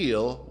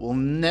feel will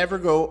never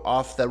go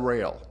off the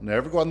rail,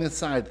 never go on the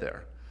side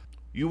there.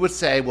 You would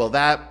say, well,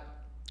 that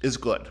is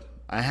good.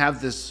 I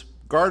have this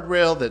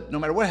guardrail that no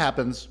matter what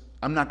happens,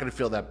 I'm not going to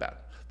feel that bad.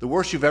 The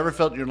worst you've ever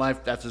felt in your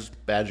life, that's as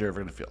bad as you're ever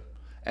going to feel.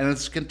 And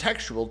it's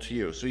contextual to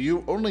you, so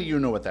only you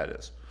know what that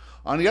is.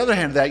 On the other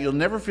hand, you'll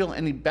never feel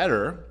any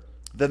better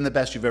than the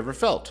best you've ever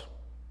felt.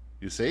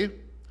 You see?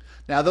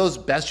 Now, those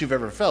best you've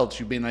ever felt,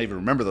 you may not even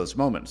remember those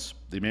moments.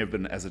 They may have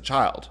been as a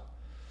child.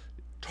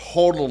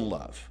 Total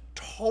love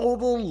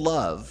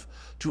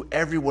to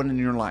everyone in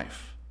your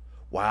life.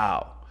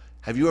 Wow.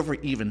 Have you ever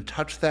even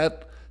touched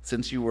that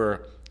since you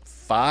were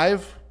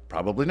 5?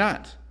 Probably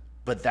not.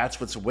 But that's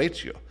what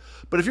awaits you.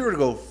 But if you were to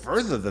go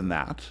further than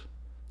that,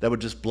 that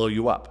would just blow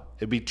you up.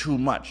 It'd be too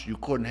much. You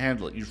couldn't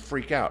handle it. You'd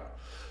freak out.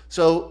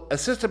 So a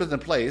system is in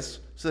place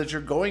so that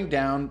you're going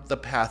down the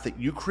path that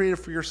you created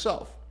for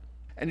yourself.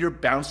 And you're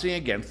bouncing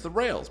against the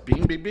rails,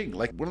 being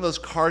like one of those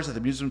cars at the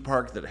amusement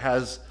park that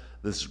has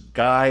this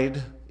guide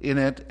in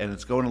it, and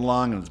it's going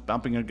along and it's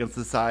bumping against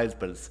the sides,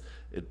 but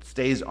it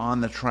stays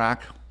on the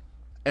track.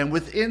 And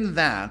within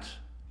that,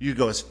 you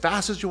go as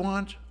fast as you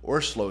want or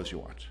as slow as you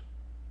want.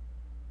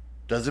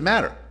 Doesn't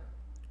matter.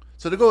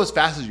 So to go as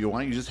fast as you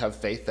want, you just have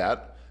faith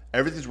that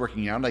everything's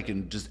working out. I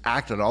can just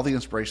act on all the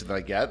inspiration that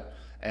I get,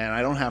 and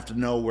I don't have to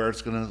know where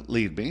it's going to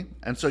lead me.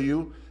 And so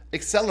you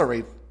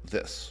accelerate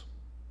this.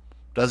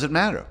 Doesn't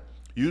matter.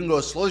 You can go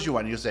as slow as you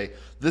want. You say,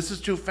 this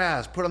is too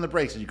fast, put on the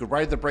brakes. And you could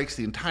ride the brakes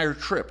the entire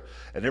trip.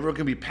 And everyone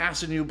can be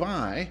passing you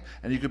by.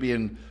 And you could be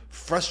in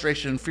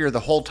frustration and fear the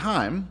whole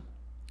time.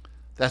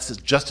 That's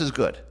just as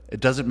good. It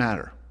doesn't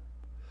matter.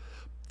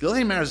 The only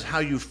thing that matters is how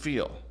you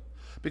feel.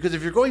 Because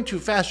if you're going too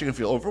fast, you're going to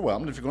feel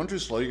overwhelmed. If you're going too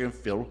slow, you're going to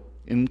feel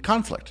in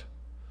conflict.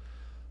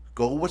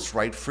 Go what's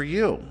right for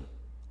you.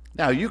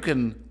 Now, you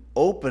can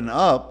open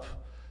up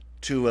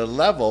to a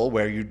level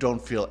where you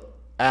don't feel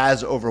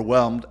as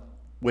overwhelmed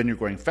when you're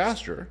going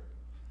faster,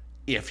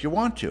 if you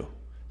want to.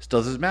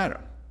 Still doesn't matter.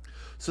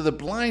 So the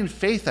blind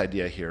faith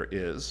idea here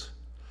is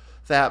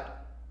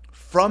that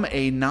from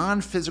a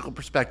non-physical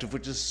perspective,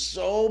 which is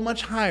so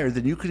much higher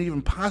than you could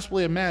even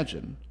possibly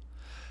imagine,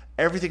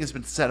 everything has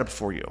been set up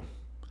for you.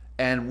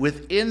 And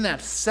within that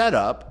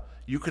setup,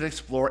 you can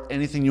explore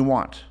anything you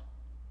want.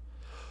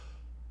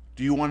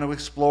 Do you want to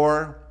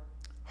explore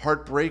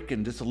heartbreak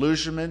and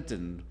disillusionment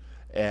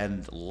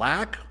and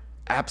lack?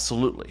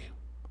 Absolutely.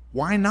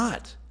 Why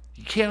not?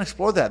 You can't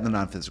explore that in the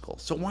non-physical.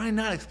 So why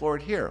not explore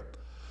it here?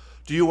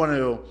 Do you want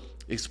to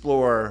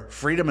explore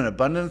freedom and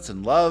abundance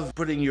and love,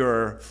 putting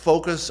your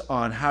focus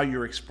on how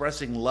you're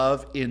expressing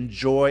love in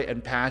joy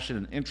and passion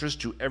and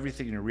interest to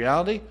everything in your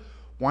reality?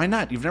 Why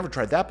not? You've never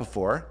tried that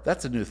before.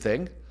 That's a new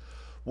thing.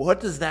 What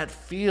does that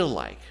feel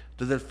like?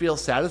 Does it feel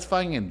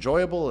satisfying,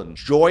 enjoyable, and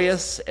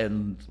joyous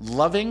and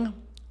loving?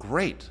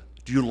 Great.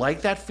 Do Do you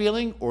like that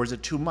feeling, or is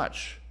it too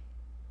much?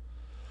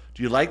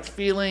 Do you like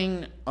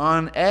feeling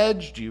on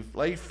edge? Do you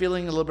like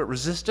feeling a little bit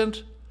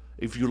resistant?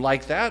 If you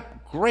like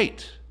that,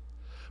 great.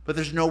 But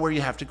there's nowhere you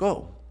have to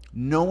go.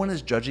 No one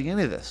is judging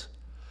any of this.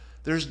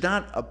 There's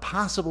not a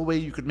possible way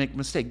you could make a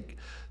mistake.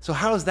 So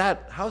how is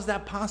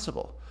that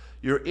possible?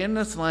 You're in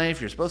this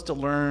life, you're supposed to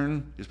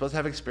learn, you're supposed to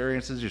have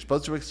experiences, you're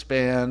supposed to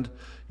expand,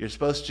 you're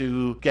supposed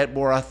to get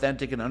more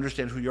authentic and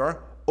understand who you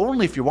are,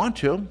 only if you want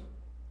to.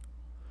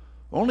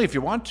 Only if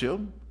you want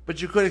to.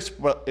 But you could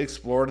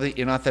explore the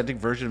inauthentic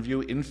version of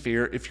you in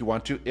fear if you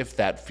want to, if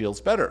that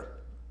feels better.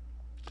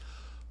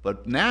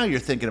 But now you're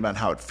thinking about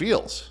how it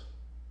feels.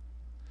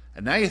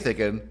 And now you're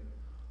thinking,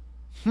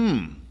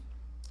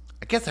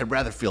 I guess I'd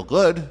rather feel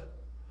good.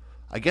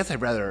 I guess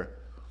I'd rather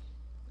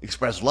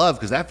express love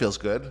because that feels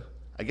good.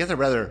 I guess I'd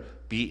rather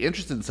be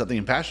interested in something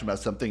and passionate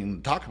about something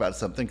and talk about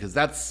something because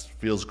that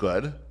feels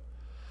good.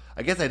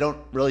 I guess I don't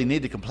really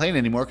need to complain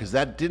anymore because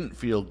that didn't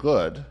feel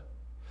good.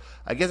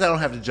 I guess I don't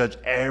have to judge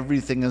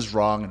everything as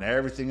wrong and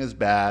everything is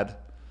bad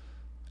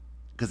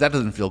because that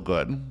doesn't feel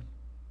good.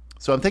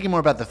 So I'm thinking more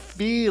about the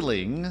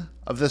feeling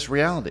of this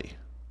reality.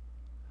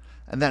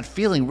 And that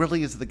feeling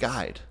really is the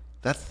guide.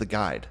 That's the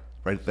guide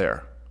right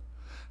there.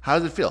 How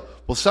does it feel?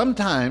 Well,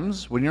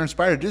 sometimes when you're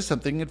inspired to do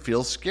something, it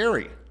feels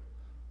scary.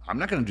 I'm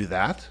not going to do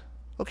that.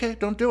 Okay,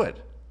 don't do it.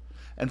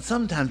 And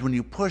sometimes when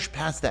you push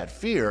past that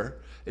fear,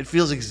 it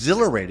feels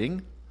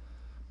exhilarating,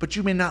 but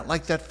you may not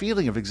like that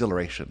feeling of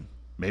exhilaration.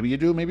 Maybe you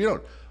do, maybe you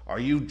don't. Are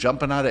you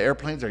jumping out of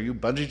airplanes? Are you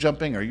bungee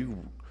jumping? Are you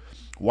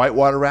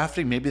whitewater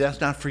rafting? Maybe that's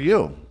not for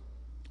you.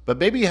 But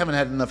maybe you haven't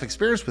had enough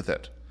experience with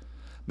it.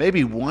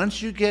 Maybe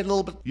once you get a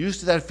little bit used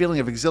to that feeling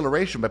of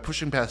exhilaration by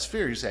pushing past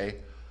fear, you say,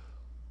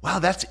 wow,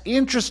 that's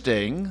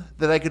interesting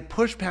that I could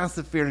push past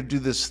the fear to do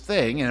this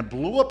thing, and it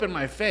blew up in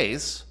my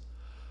face,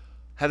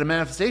 had a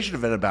manifestation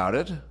event about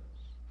it,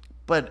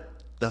 but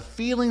the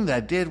feeling that I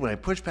did when I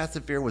pushed past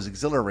the fear was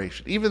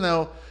exhilaration, even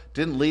though it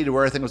didn't lead to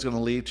where I think it was going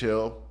to lead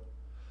to,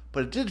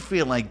 but it did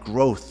feel like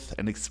growth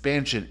and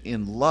expansion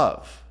in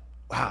love.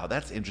 Wow,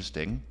 that's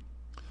interesting.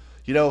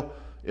 You know,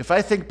 if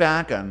I think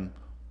back on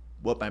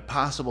what my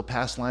possible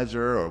past lives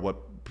are or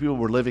what people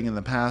were living in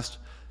the past,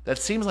 that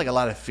seems like a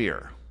lot of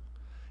fear.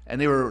 And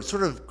they were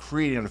sort of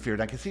creating out of fear.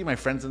 And I can see my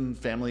friends and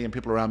family and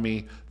people around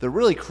me, they're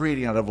really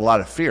creating out of a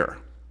lot of fear.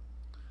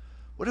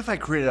 What if I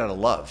created out of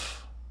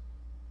love?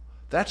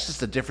 That's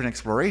just a different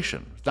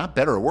exploration. It's not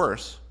better or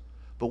worse.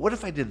 But what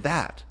if I did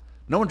that?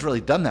 No one's really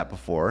done that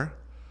before.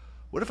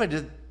 What if I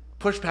did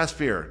push past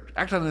fear,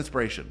 act on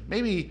inspiration?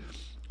 Maybe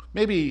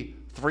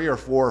 3 or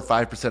 4 or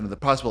 5% of the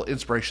possible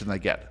inspiration I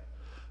get.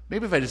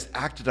 Maybe if I just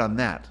acted on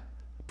that,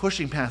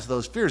 pushing past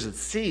those fears that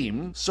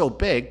seem so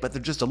big, but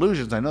they're just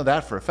illusions. I know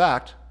that for a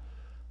fact.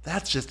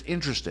 That's just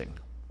interesting.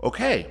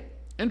 Okay,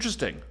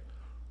 interesting.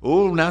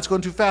 Oh, now it's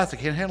going too fast. I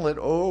can't handle it.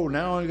 Oh,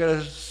 now I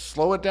gotta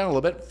slow it down a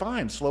little bit.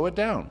 Fine, slow it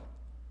down.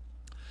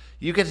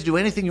 You get to do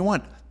anything you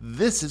want.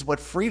 This is what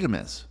freedom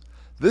is.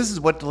 This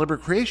is what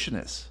deliberate creation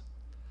is.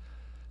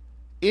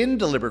 In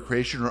deliberate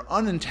creation or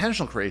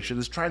unintentional creation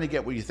is trying to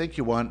get what you think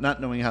you want, not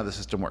knowing how the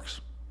system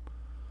works.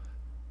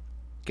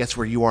 Guess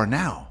where you are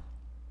now?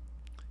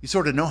 You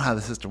sort of know how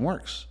the system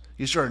works.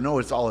 You sort of know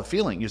it's all a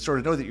feeling. You sort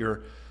of know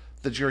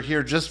that you're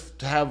here just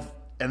to have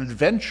an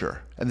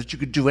adventure and that you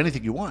could do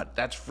anything you want.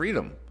 That's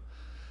freedom.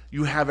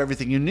 You have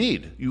everything you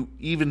need. You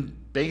even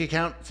bank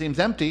account seems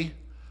empty,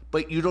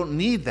 but you don't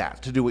need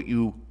that to do what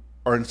you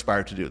are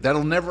inspired to do.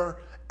 That'll never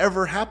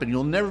ever happen.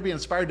 You'll never be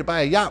inspired to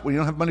buy a yacht when you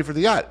don't have money for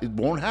the yacht. It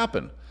won't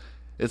happen.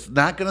 It's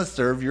not going to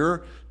serve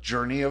your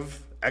journey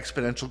of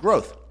exponential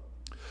growth.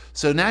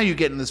 So now you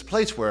get in this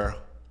place where,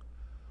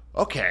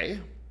 okay,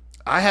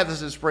 I have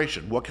this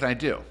inspiration. What can I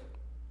do?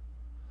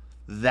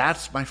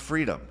 That's my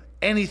freedom.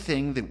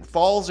 Anything that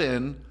falls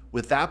in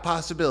with that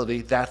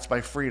possibility, that's my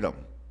freedom.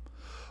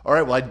 All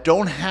right, well, I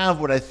don't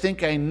have what I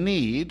think I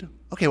need.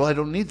 Okay, well, I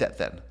don't need that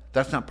then.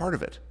 That's not part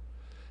of it.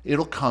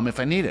 It'll come if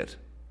I need it.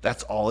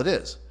 That's all it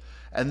is.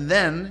 And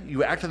then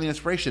you act on the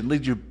inspiration,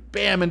 leads you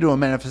bam into a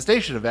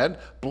manifestation event,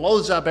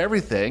 blows up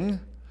everything.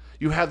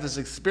 You have this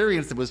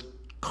experience that was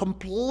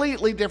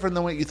completely different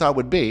than what you thought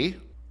would be.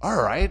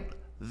 All right,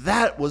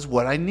 that was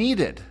what I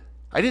needed.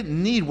 I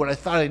didn't need what I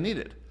thought I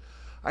needed.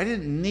 I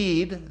didn't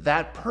need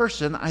that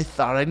person I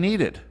thought I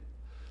needed.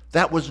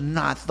 That was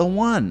not the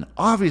one,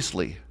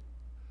 obviously.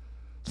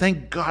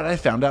 Thank God I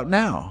found out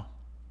now.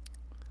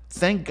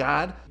 Thank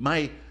God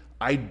my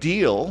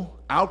ideal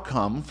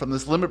outcome from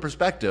this limit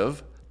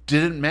perspective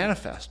didn't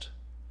manifest.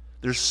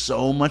 There's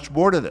so much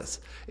more to this.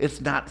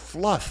 It's not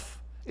fluff.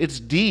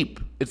 It's deep.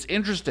 It's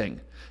interesting.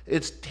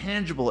 It's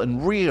tangible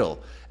and real.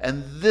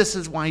 And this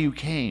is why you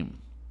came.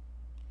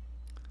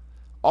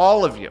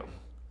 All of you.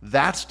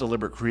 That's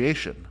deliberate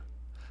creation.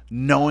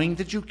 Knowing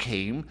that you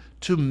came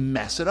to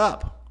mess it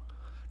up,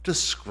 to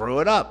screw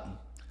it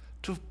up,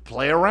 to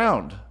play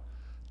around,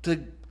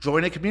 to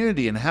join a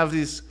community and have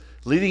these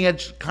leading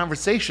edge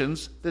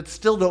conversations that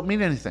still don't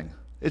mean anything.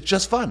 It's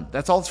just fun.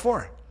 That's all it's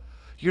for.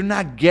 You're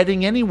not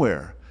getting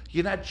anywhere.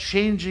 You're not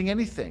changing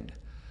anything.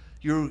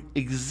 You're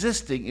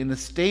existing in a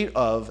state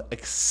of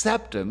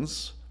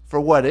acceptance for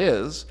what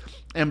is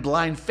and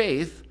blind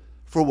faith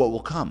for what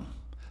will come,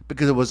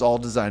 because it was all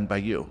designed by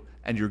you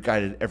and you're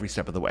guided every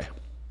step of the way.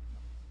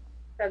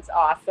 That's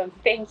awesome.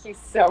 Thank you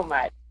so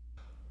much.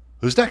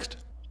 Who's next?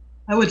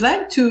 I would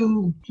like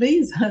to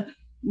please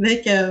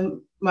make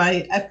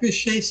my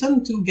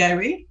appreciation to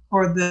Gary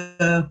for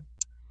the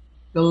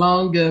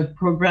long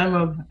program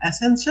of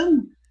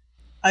ascension.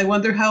 I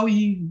wonder how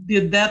he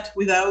did that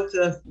without,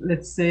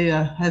 let's say,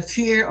 a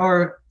fear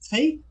or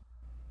faith.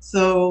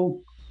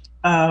 So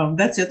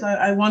that's it.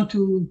 I want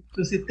to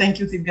say thank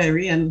you to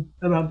Gary and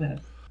about that.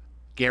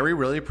 Gary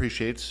really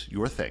appreciates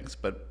your things,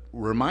 but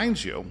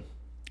reminds you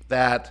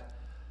that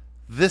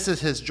this is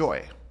his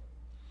joy.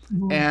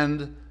 Mm-hmm.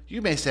 And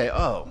you may say,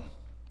 oh,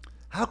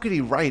 how could he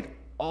write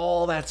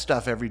all that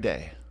stuff every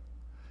day?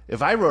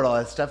 If I wrote all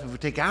that stuff, it would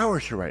take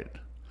hours to write.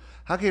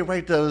 How can you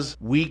write those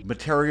week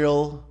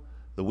material,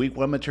 the week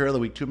 1 material, the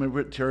week 2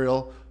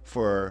 material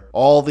for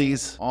all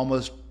these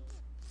almost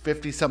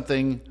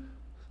 50-something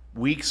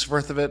weeks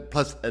worth of it,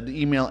 plus an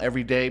email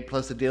every day,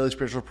 plus the daily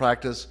spiritual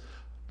practice,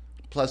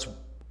 plus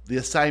the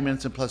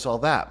assignments, and plus all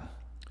that?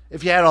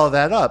 If you add all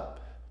that up,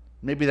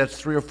 maybe that's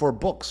 3 or 4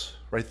 books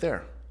right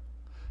there.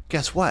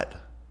 Guess what?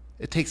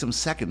 It takes him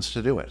seconds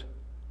to do it.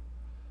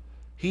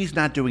 He's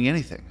not doing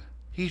anything.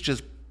 He's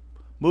just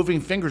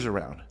moving fingers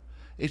around.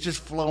 It's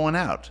just flowing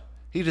out.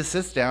 He just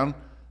sits down,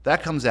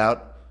 that comes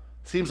out,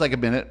 seems like a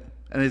minute,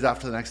 and he's off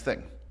to the next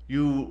thing.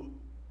 You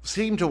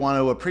seem to want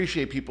to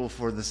appreciate people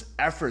for this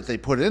effort they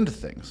put into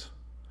things.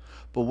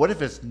 But what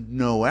if it's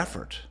no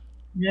effort?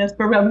 Yes,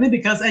 probably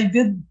because I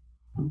did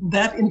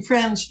that in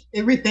French.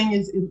 Everything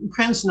is in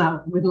French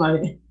now with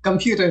my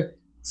computer.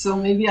 So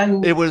maybe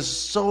It was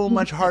so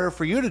much harder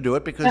for you to do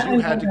it because you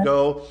had to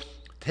go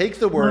take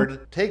the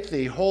word, take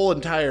the whole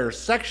entire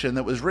section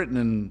that was written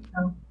in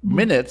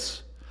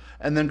minutes,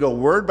 and then go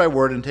word by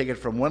word and take it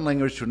from one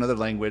language to another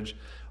language,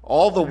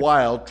 all the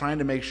while trying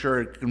to make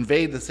sure it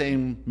conveyed the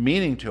same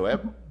meaning to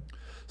it.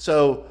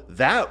 So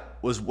that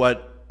was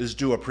what is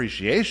due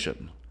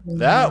appreciation.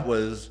 That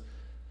was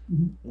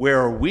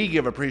where we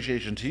give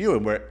appreciation to you,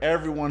 and where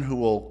everyone who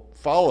will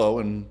follow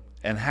and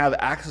have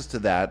access to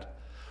that,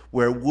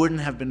 where it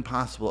wouldn't have been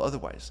possible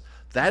otherwise.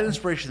 That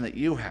inspiration that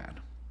you had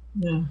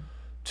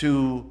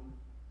to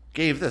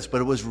gave this, but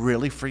it was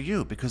really for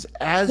you, because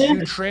as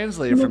you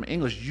translated from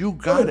English, you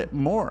got it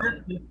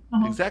more.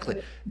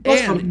 Exactly.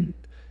 And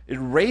it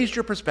raised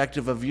your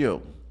perspective of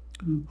you.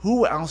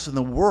 Who else in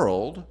the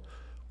world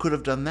could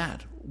have done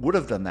that, would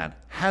have done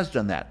that, has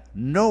done that?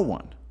 No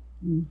one.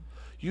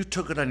 You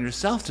took it on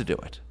yourself to do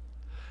it.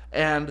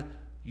 And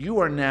you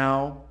are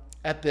now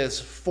at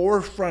this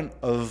forefront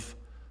of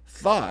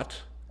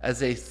thought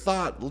as a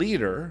thought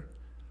leader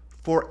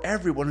for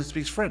everyone who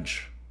speaks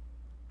French.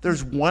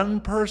 There's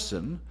one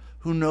person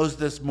who knows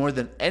this more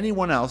than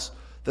anyone else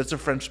that's a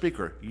French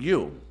speaker,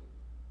 you.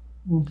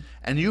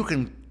 And you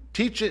can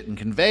teach it and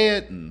convey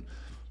it and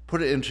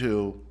put it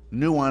into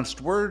nuanced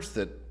words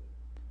that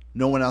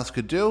no one else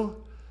could do.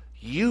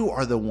 You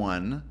are the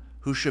one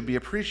who should be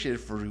appreciated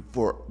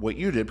for what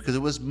you did, because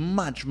it was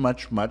much,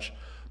 much, much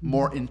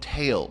more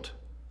entailed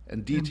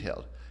and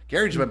detailed.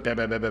 Gary just went, bam,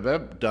 bam, bam, bam,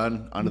 bam,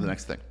 done, on to the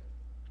next thing.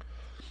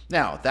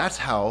 Now, that's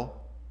how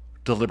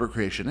deliberate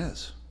creation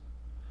is.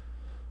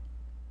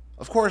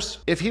 Of course,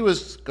 if he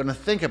was going to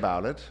think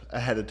about it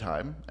ahead of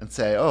time and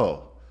say,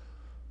 oh,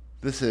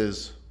 this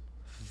is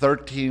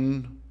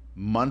 13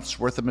 months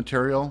worth of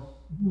material,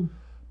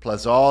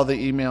 plus all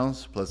the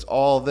emails, plus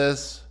all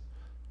this,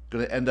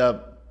 going to end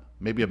up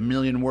maybe 1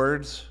 million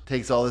words,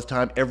 takes all this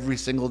time every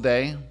single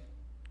day,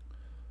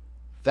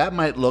 that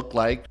might look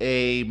like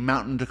a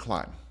mountain to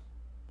climb,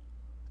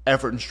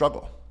 effort and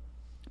struggle.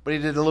 But he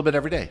did a little bit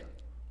every day.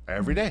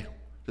 Every day.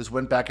 Just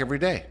went back every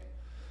day.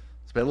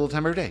 Spent a little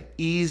time every day.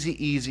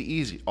 Easy, easy,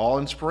 easy. All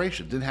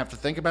inspiration. Didn't have to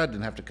think about it.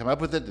 Didn't have to come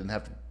up with it. Didn't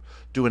have to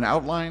do an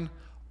outline.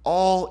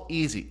 All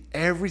easy.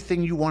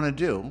 Everything you want to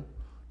do,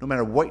 no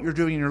matter what you're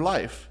doing in your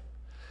life,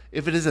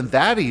 if it isn't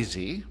that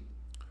easy,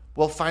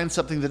 well, find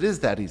something that is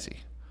that easy.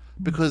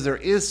 Because there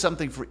is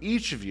something for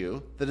each of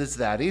you that is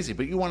that easy.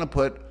 But you want to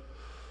put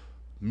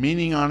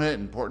meaning on it,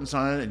 importance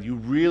on it, and you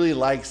really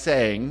like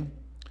saying,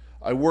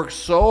 I worked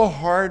so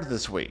hard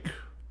this week.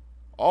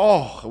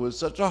 Oh, it was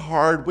such a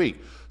hard week.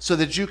 So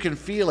that you can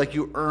feel like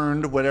you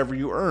earned whatever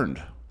you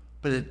earned.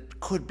 But it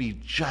could be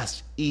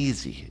just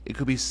easy. It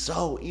could be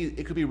so easy.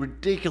 It could be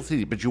ridiculously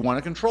easy, but you want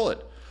to control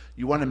it.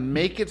 You want to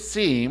make it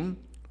seem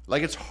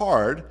like it's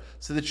hard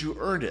so that you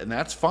earned it. And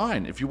that's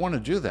fine. If you want to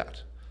do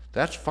that,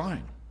 that's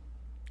fine.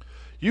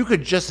 You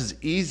could just as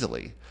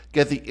easily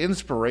get the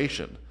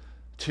inspiration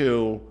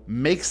to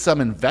make some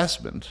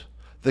investment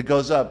that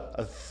goes up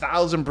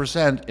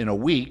 1,000% in a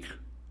week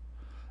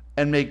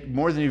and make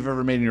more than you've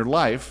ever made in your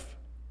life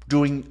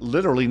doing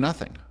literally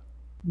nothing.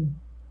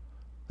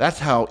 That's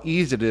how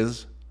easy it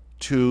is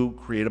to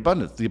create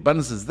abundance. The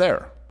abundance is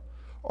there.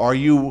 Are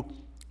you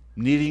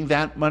needing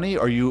that money?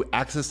 Are you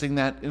accessing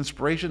that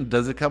inspiration?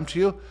 Does it come to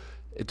you?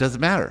 It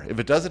doesn't matter. If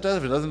it does, it does.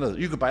 If it doesn't, it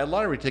doesn't. You could buy a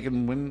lottery ticket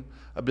and win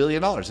 $1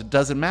 billion. It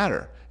doesn't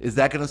matter. Is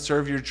that going to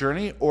serve your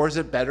journey, or is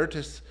it better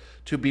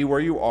to be where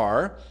you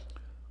are,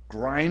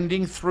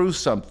 grinding through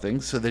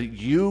something so that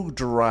you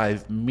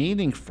derive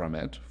meaning from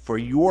it for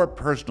your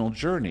personal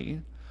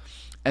journey,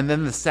 and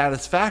then the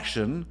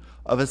satisfaction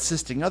of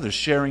assisting others,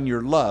 sharing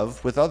your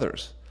love with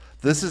others?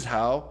 This is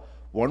how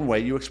one way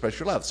you express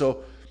your love.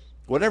 So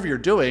whatever you're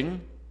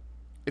doing,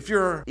 if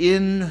you're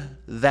in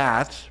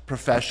that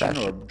profession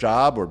or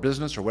job or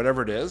business or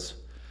whatever it is,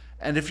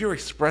 and if you're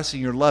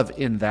expressing your love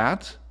in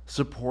that,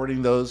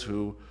 supporting those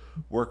who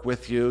work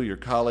with you, your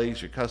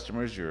colleagues, your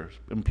customers, your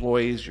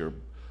employees, your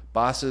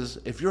bosses,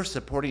 if you're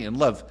supporting in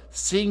love,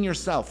 seeing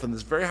yourself from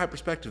this very high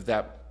perspective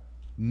that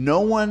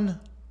no one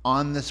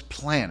on this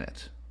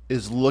planet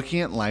is looking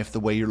at life the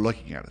way you're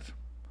looking at it.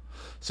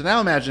 So now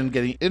imagine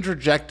getting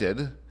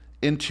interjected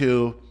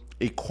into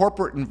a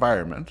corporate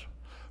environment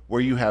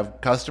where you have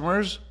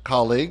customers,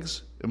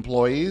 colleagues,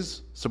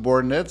 employees,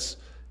 subordinates,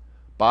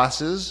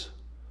 bosses,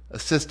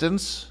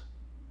 assistants,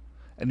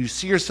 and you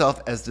see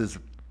yourself as this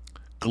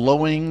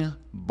glowing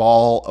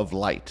ball of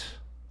light.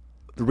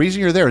 The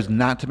reason you're there is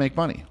not to make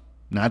money,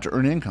 not to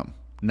earn income,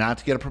 not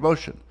to get a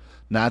promotion,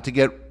 not to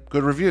get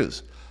good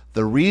reviews.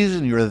 The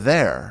reason you're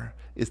there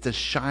is to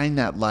shine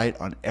that light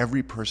on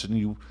every person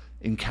you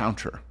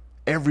encounter,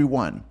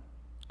 everyone.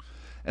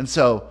 And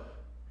so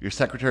your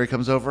secretary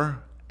comes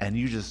over and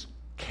you just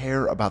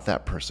care about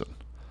that person.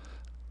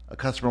 A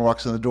customer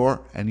walks in the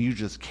door and you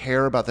just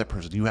care about that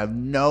person. You have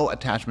no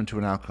attachment to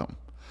an outcome.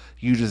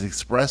 You just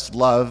express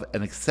love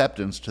and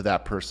acceptance to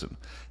that person,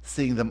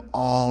 seeing them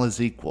all as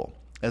equal,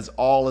 as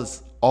all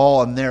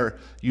on their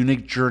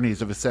unique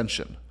journeys of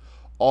ascension,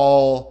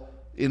 all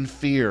in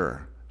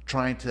fear,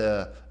 trying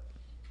to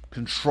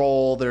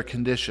control their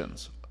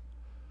conditions.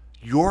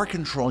 You're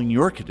controlling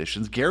your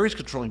conditions. Gary's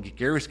controlling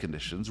Gary's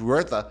conditions.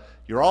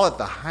 You're all at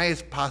the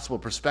highest possible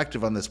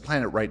perspective on this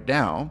planet right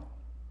now,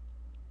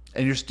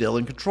 and you're still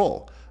in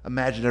control.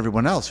 Imagine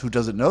everyone else who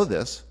doesn't know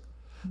this.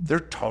 They're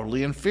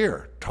totally in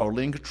fear,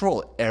 totally in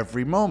control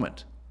every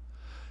moment.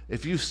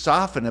 If you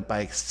soften it by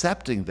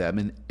accepting them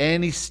in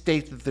any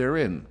state that they're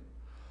in,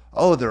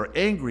 oh, they're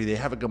angry, they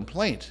have a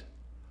complaint.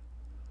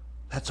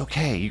 That's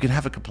okay. You can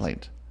have a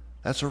complaint.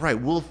 That's all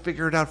right. We'll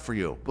figure it out for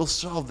you. We'll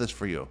solve this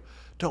for you.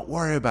 Don't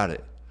worry about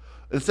it.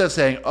 Instead of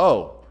saying,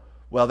 oh,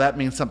 well, that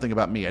means something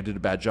about me. I did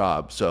a bad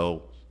job,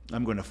 so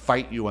I'm going to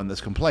fight you on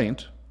this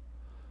complaint,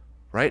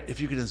 right? If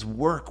you can just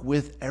work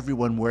with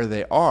everyone where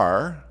they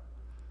are,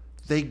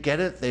 they get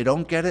it, they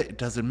don't get it, it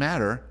doesn't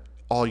matter.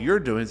 All you're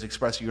doing is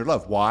expressing your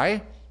love.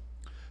 Why?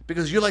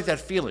 Because you like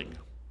that feeling.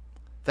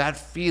 That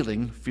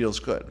feeling feels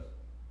good.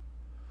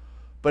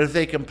 But if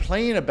they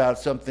complain about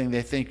something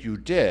they think you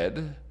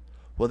did,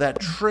 well,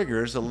 that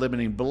triggers a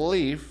limiting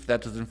belief.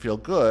 That doesn't feel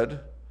good.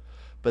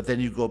 But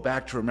then you go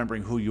back to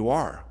remembering who you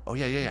are. Oh,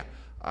 yeah.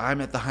 I'm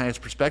at the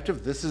highest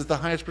perspective. This is the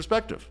highest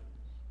perspective.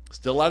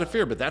 Still a lot of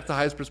fear, but that's the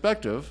highest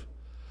perspective.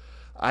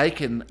 I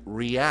can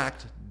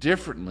react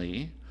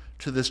differently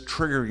to this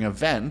triggering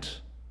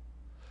event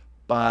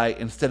by,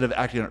 instead of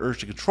acting on urge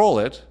to control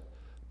it,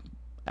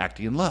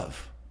 acting in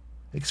love,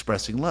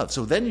 expressing love.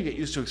 So then you get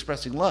used to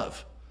expressing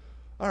love.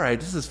 All right,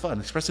 this is fun,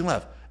 expressing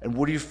love. And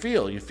what do you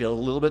feel? You feel a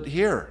little bit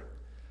here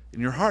in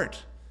your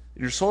heart,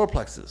 in your solar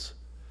plexus.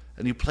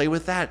 And you play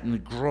with that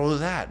and grow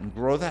that and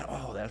grow that.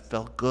 Oh, that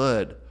felt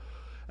good.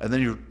 And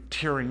then you're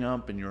tearing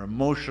up and you're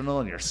emotional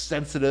and you're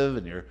sensitive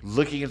and you're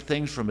looking at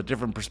things from a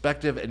different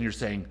perspective and you're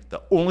saying,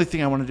 the only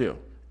thing I want to do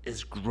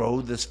is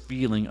grow this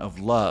feeling of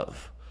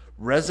love.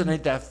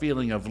 Resonate that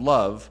feeling of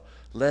love.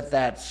 Let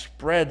that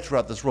spread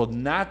throughout this world,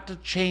 not to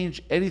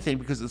change anything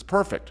because it's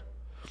perfect,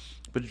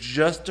 but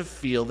just to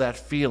feel that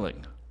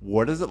feeling.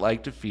 What is it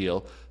like to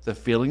feel the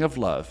feeling of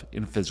love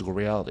in physical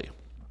reality?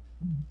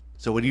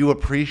 So when you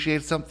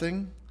appreciate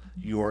something,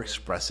 you're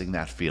expressing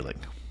that feeling.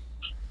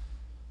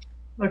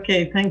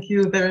 Okay, thank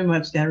you very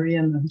much, Gary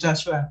and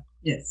Joshua.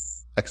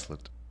 Yes.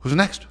 Excellent. Who's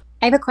next?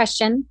 I have a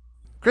question.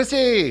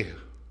 Chrissy.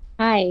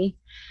 Hi.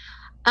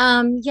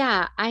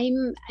 Yeah,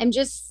 I'm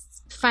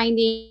just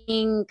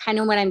finding kind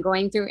of what I'm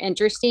going through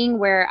interesting,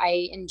 where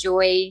I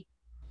enjoy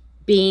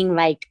being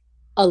like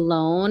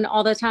alone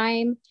all the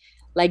time,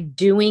 like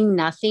doing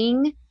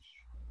nothing.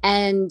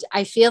 And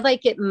I feel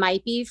like it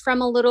might be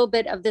from a little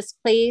bit of this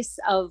place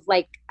of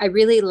like, I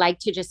really like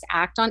to just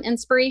act on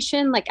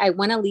inspiration. Like I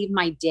want to leave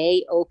my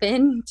day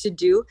open to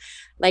do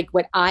like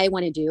what I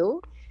want to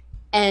do.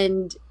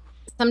 And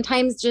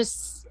sometimes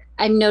just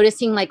I'm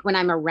noticing like when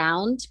I'm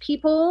around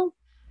people,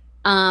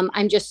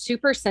 I'm just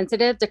super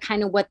sensitive to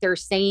kind of what they're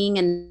saying.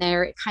 And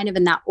they're kind of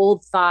in that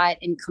old thought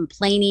and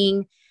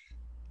complaining.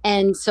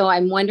 And so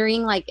I'm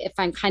wondering like if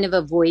I'm kind of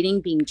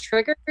avoiding being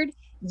triggered,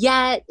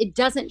 yet it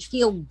doesn't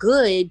feel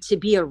good to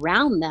be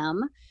around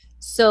them.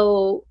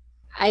 So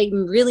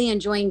I'm really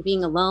enjoying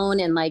being alone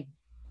and like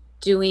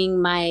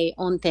doing my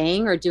own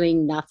thing or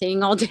doing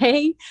nothing all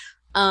day.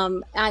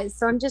 So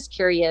I'm just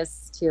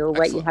curious to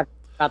what Excellent. you have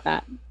about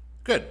that.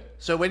 Good.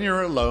 So when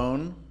you're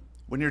alone,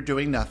 when you're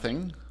doing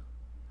nothing,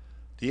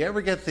 Do you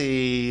ever get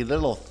the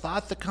little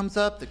thought that comes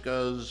up that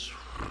goes,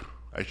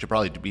 I should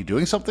probably be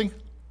doing something?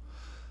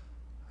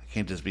 I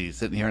can't just be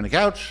sitting here on the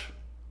couch.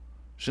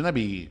 Shouldn't I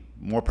be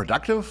more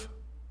productive?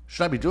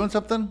 Should I be doing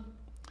something?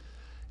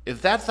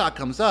 If that thought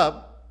comes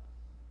up,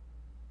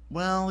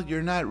 well,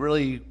 you're not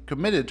really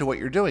committed to what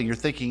you're doing. You're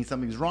thinking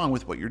something's wrong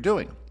with what you're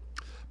doing.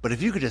 But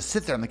if you could just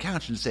sit there on the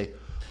couch and say,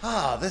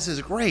 this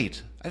is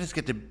great. I just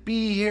get to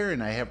be here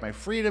and I have my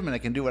freedom and I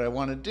can do what I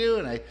want to do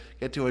and I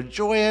get to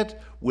enjoy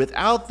it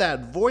without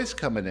that voice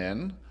coming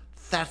in,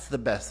 that's the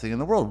best thing in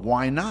the world.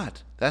 Why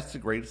not? That's the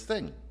greatest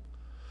thing.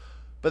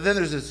 But then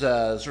there's this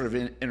sort of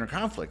inner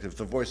conflict. If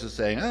the voice is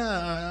saying,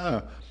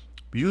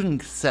 you can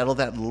settle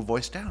that little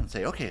voice down and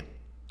say, okay,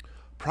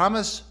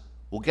 promise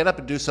we'll get up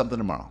and do something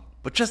tomorrow.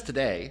 But just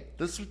today,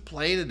 let's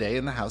play today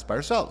in the house by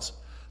ourselves.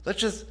 Let's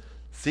just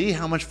see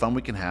how much fun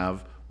we can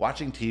have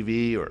watching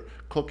TV or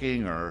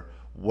cooking or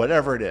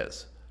whatever it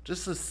is.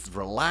 Just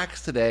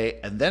relax today.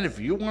 And then if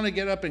you want to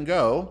get up and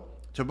go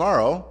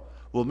tomorrow,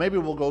 well, maybe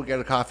we'll go get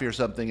a coffee or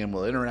something and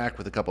we'll interact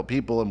with a couple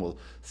people and we'll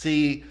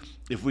see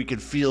if we can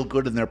feel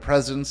good in their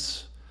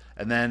presence.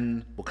 And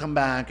then we'll come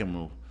back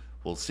and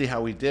we'll see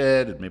how we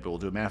did. And maybe we'll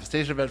do a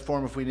manifestation event for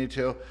them if we need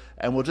to.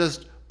 And we'll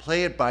just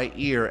play it by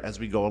ear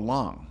as we go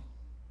along.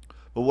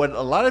 But what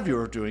a lot of you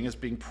are doing is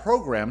being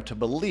programmed to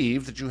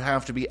believe that you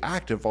have to be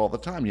active all the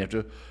time. You have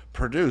to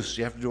produce,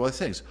 you have to do all these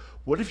things.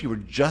 What if you were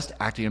just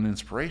acting on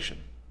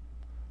inspiration?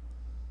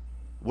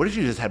 What if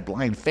you just had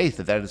blind faith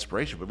that that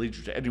inspiration would lead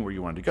you to anywhere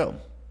you wanted to go?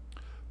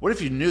 What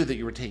if you knew that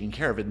you were taking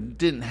care of it and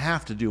didn't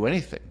have to do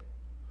anything?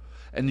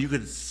 And you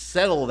could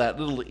settle that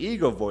little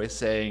ego voice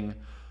saying,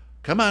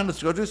 come on,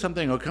 let's go do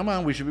something. Or come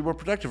on, we should be more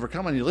productive. Or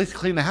come on, at least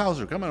clean the house.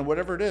 Or come on,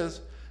 whatever it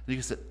is.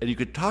 And you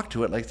could talk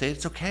to it like, say,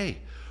 it's okay.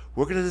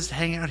 We're going to just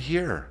hang out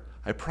here.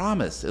 I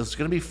promise. It's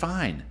going to be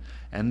fine.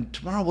 And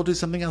tomorrow we'll do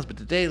something else. But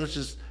today, let's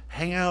just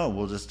hang out. And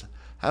we'll just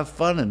have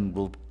fun and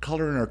we'll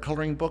color in our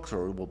coloring books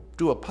or we'll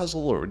do a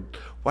puzzle or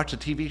watch a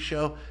TV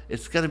show.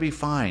 It's going to be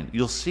fine.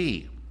 You'll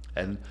see.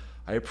 And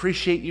I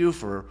appreciate you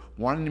for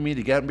wanting me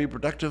to get out and be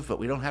productive, but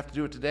we don't have to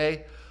do it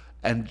today.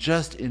 And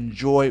just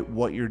enjoy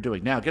what you're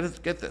doing. Now, get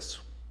this.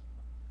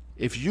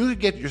 If you could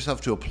get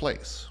yourself to a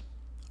place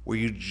where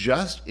you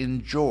just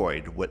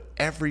enjoyed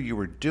whatever you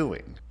were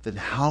doing, then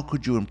how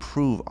could you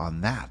improve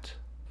on that?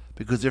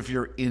 Because if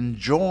you're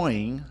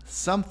enjoying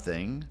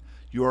something,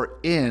 you're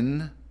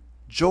in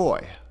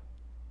joy.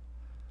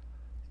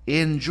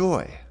 In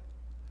joy.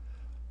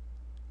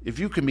 If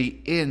you can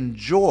be in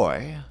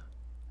joy,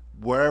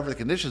 wherever the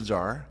conditions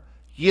are,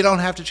 you don't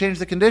have to change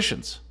the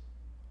conditions.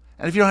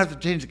 And if you don't have to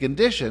change the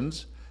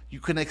conditions, you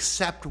can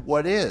accept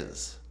what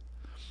is.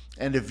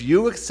 And if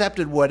you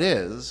accepted what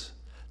is,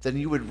 then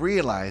you would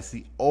realize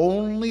the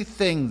only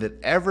thing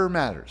that ever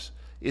matters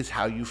is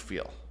how you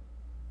feel.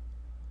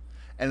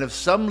 And if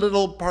some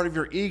little part of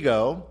your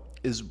ego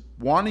is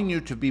wanting you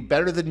to be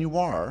better than you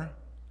are,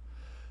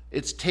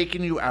 it's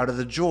taking you out of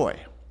the joy.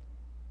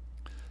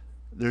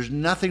 There's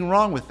nothing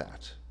wrong with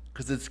that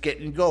because it's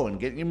getting you going,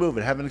 getting you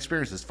moving, having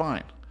experiences,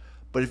 fine.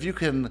 But if you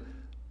can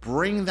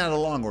bring that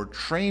along or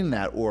train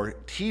that or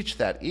teach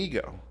that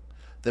ego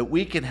that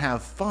we can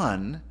have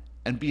fun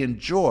and be in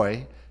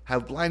joy,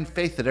 have blind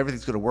faith that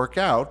everything's going to work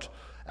out,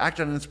 act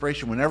on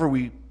inspiration whenever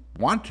we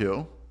want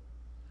to,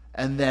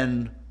 and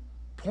then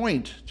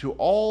point to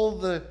all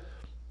the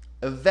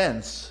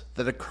events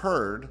that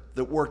occurred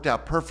that worked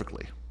out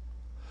perfectly.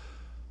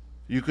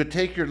 You could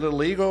take your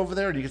little ego over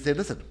there and you could say,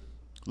 listen,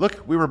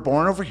 look, we were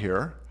born over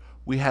here.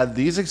 We had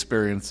these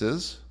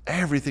experiences.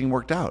 Everything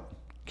worked out.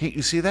 Can't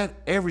you see that?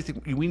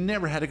 Everything. We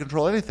never had to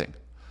control anything.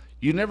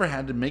 You never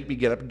had to make me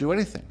get up and do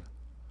anything.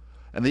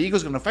 And the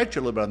ego's going to fight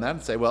you a little bit on that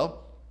and say,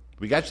 well,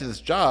 we got you this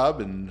job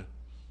and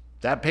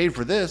that paid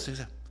for this.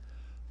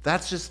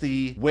 That's just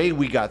the way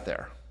we got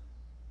there.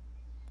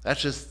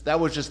 That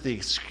was just the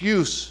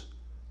excuse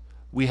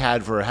we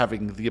had for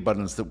having the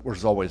abundance that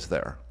was always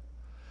there.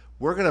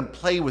 We're going to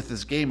play with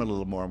this game a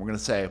little more, and we're going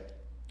to say,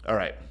 all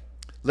right,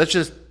 let's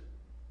just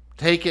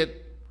take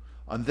it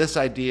on this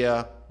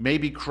idea,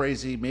 maybe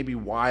crazy, maybe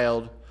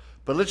wild,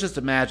 but let's just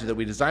imagine that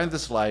we designed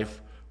this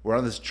life, we're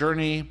on this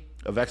journey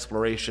of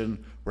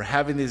exploration, we're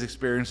having these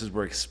experiences,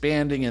 we're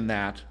expanding in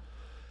that,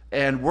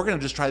 and we're going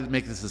to just try to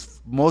make this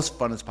as most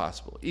fun as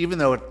possible. Even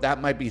though that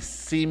might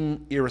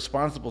seem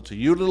irresponsible to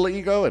you, little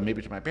ego, and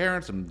maybe to my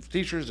parents and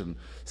teachers and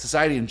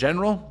society in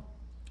general,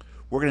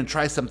 we're going to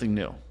try something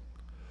new.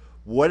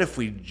 What if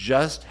we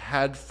just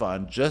had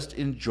fun, just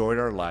enjoyed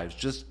our lives,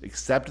 just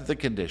accepted the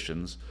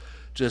conditions,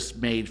 just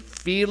made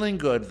feeling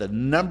good the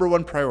number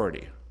one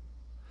priority,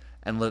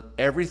 and let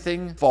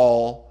everything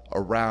fall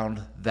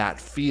around that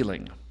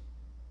feeling?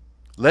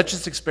 Let's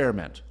just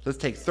experiment. Let's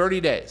take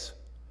 30 days.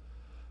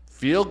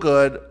 Feel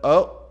good.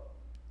 Oh,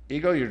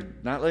 ego, you're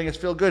not letting us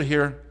feel good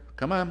here.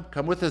 Come on,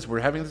 come with us. We're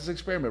having this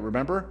experiment,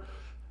 remember?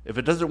 If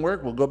it doesn't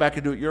work, we'll go back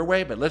and do it your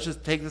way, but let's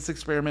just take this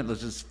experiment.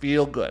 Let's just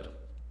feel good.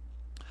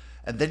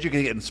 And then you're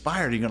going to get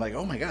inspired. And you're like,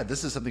 oh my God,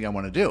 this is something I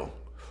want to do.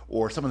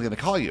 Or someone's going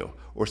to call you.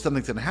 Or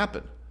something's going to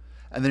happen.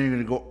 And then you're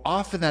going to go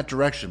off in that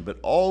direction, but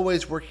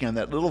always working on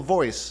that little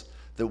voice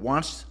that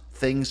wants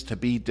things to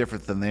be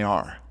different than they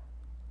are.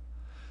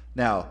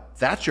 Now,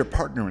 that's your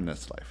partner in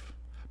this life.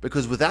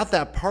 Because without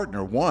that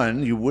partner,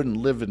 one, you wouldn't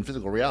live in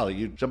physical reality.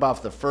 You'd jump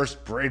off the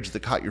first bridge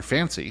that caught your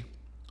fancy.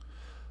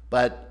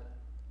 But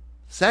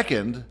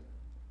second,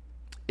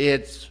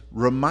 it's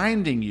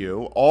reminding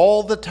you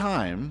all the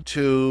time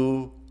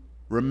to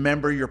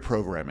remember your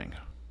programming,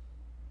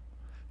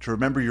 to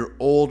remember your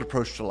old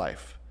approach to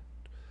life,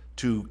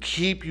 to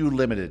keep you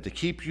limited, to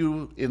keep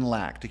you in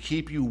lack, to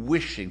keep you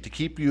wishing, to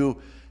keep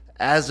you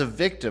as a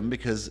victim,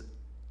 because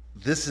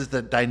this is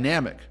the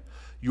dynamic.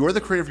 You're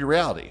the creator of your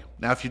reality.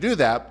 Now, if you do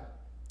that,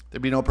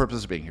 there'd be no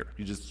purpose of being here.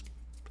 You just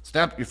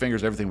snap your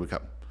fingers, everything would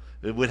come.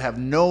 It would have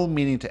no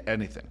meaning to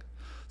anything.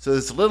 So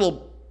this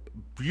little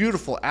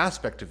beautiful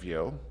aspect of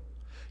you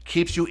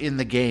keeps you in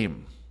the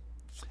game,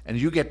 and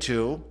you get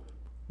to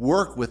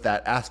work with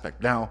that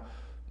aspect. Now,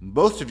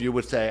 most of you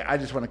would say, I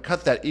just want to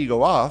cut that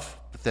ego off,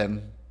 but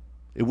then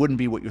it wouldn't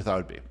be what you thought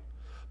it would be.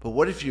 But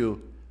what if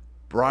you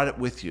brought it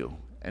with you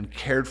and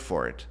cared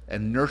for it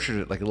and nurtured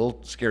it like a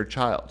little scared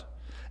child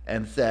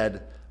and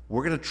said,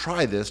 we're going to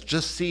try this,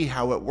 just see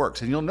how it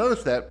works. And you'll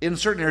notice that in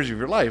certain areas of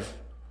your life,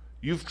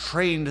 you've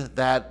trained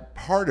that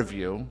part of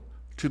you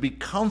to be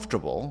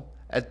comfortable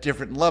at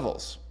different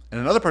levels. And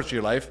in other parts of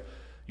your life,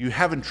 you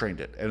haven't trained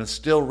it and it's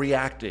still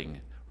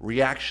reacting,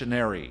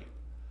 reactionary.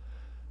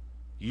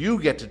 You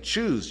get to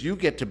choose. You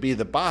get to be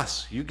the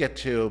boss. You get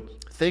to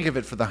think of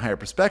it from the higher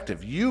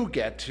perspective. You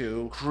get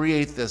to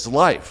create this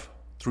life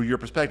through your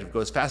perspective.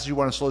 Go as fast as you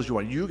want, as slow as you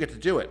want. You get to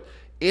do it.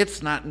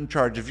 It's not in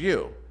charge of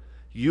you.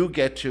 You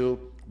get to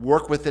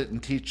work with it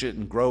and teach it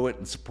and grow it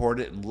and support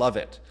it and love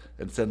it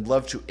and send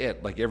love to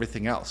it like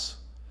everything else.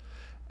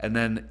 And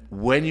then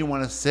when you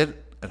want to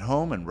sit at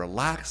home and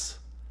relax,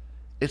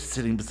 it's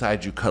sitting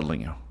beside you,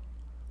 cuddling you,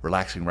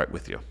 relaxing right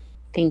with you.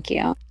 Thank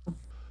you.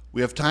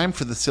 We have time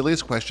for the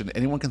silliest question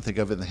anyone can think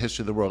of in the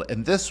history of the world.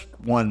 And this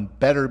one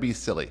better be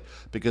silly,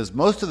 because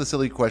most of the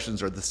silly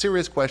questions are the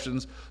serious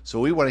questions. So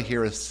we want to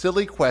hear a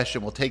silly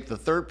question. We'll take the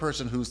third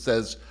person who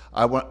says,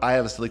 I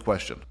have a silly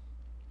question.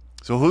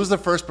 So who's the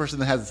first person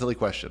that has a silly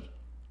question?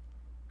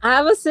 I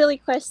have a silly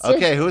question.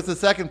 Okay, who's the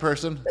second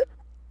person?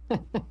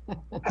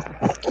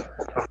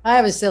 I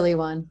have a silly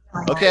one.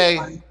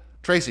 Okay,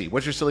 Tracy,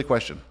 what's your silly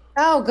question?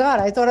 Oh God,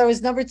 I thought I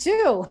was number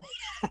two.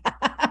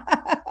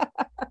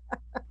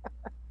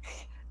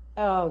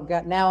 Oh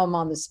God, now I'm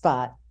on the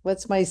spot.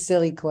 What's my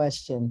silly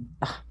question?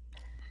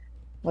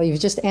 Well, you've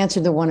just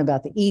answered the one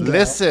about the ego.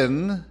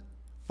 Listen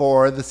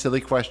for the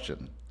silly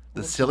question.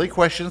 The silly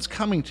question is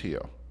coming to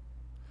you.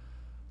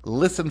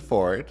 Listen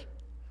for it.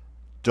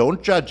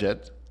 Don't judge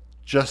it.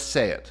 Just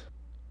say it.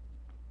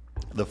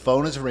 The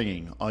phone is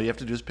ringing. All you have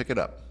to do is pick it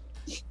up.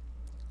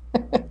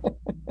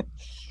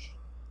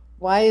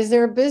 Why is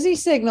there a busy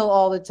signal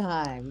all the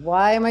time?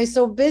 Why am I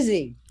so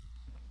busy?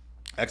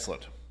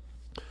 Excellent.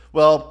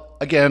 Well,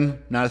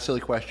 again, not a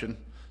silly question.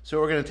 So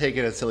we're going to take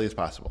it as silly as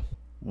possible.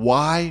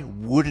 Why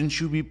wouldn't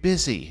you be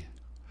busy?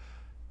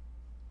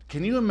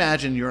 Can you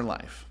imagine your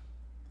life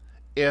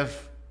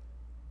if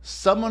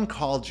someone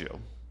called you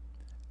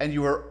and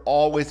you were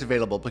always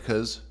available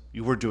because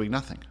you were doing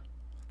nothing?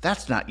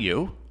 That's not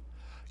you.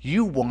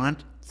 You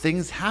want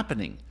things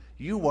happening.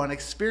 You want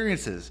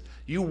experiences.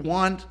 You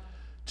want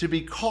to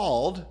be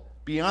called,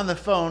 be on the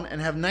phone,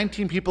 and have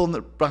 19 people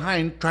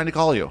behind trying to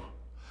call you.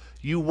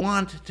 You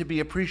want to be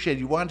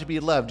appreciated. You want to be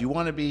loved. You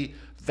want to be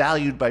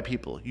valued by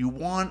people. You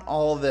want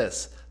all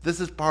this. This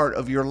is part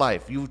of your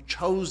life. You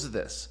chose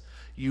this.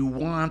 You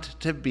want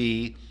to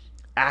be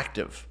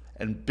active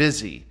and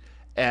busy,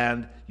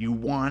 and you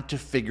want to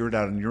figure it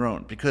out on your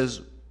own,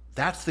 because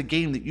that's the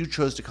game that you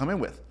chose to come in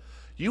with.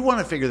 You want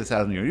to figure this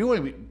out on your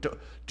own.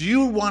 Do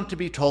you want to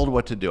be told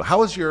what to do? How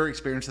was your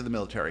experience in the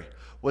military?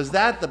 Was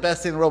that the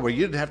best thing in the world where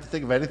you didn't have to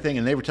think of anything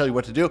and they would tell you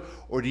what to do?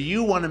 Or do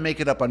you want to make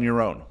it up on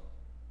your own?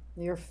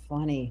 You're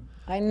funny.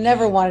 I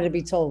never wanted to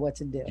be told what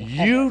to do.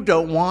 You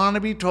don't want to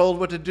be told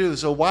what to do.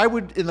 So why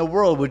in the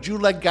world would you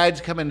let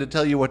guides come in to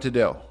tell you what to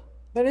do?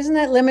 But isn't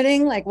that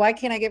limiting? Like, why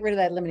can't I get rid of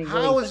that limiting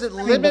belief? How is it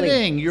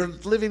limiting? You're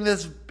living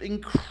this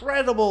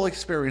incredible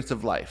experience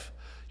of life.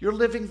 You're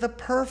living the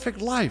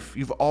perfect life.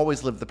 You've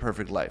always lived the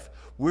perfect life.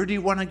 Where do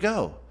you want to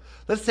go?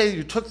 Let's say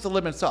you took the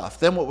limits off.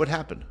 Then what would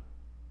happen?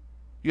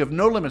 You have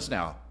no limits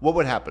now. What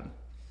would happen?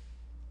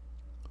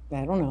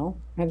 I don't know.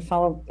 I'd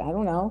follow. I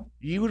don't know.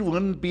 You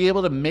wouldn't be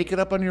able to make it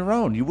up on your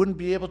own. You wouldn't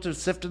be able to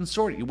sift and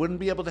sort. You wouldn't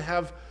be able to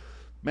have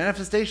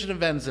manifestation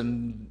events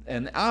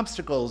and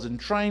obstacles and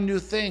trying new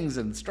things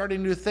and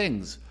starting new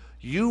things.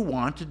 You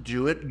want to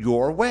do it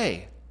your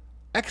way.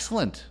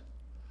 Excellent.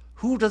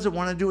 Who doesn't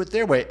want to do it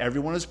their way?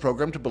 Everyone is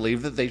programmed to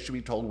believe that they should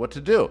be told what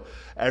to do.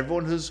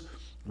 Everyone who's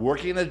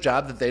working in a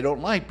job that they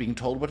don't like, being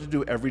told what to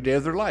do every day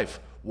of their life.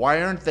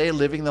 Why aren't they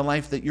living the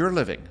life that you're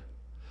living?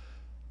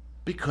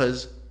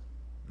 Because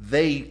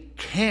they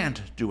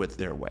can't do it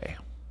their way.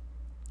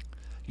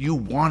 You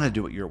want to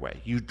do it your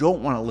way. You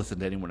don't want to listen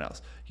to anyone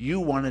else. You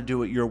want to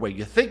do it your way.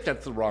 You think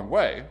that's the wrong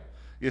way.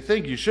 You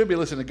think you should be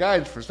listening to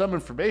guides for some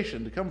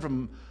information to come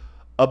from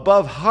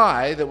above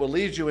high that will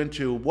lead you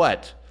into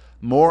what?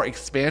 more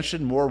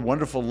expansion, more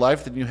wonderful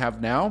life than you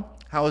have now?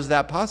 How is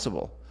that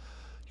possible?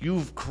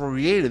 You've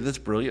created this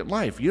brilliant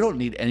life. You don't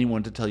need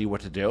anyone to tell you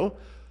what to do.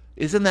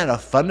 Isn't that a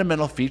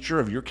fundamental feature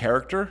of your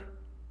character?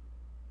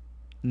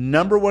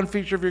 Number one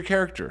feature of your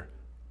character.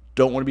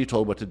 Don't want to be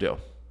told what to do.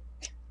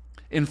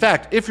 In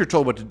fact, if you're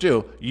told what to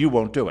do, you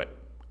won't do it.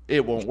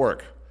 It won't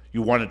work.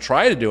 You want to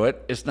try to do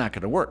it, it's not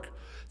going to work.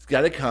 It's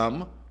got to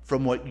come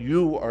from what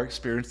you are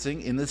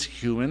experiencing in this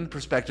human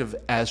perspective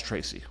as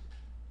Tracy.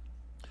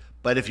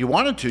 But if you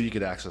wanted to, you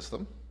could access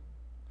them.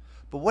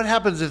 But what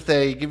happens if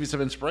they give you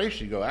some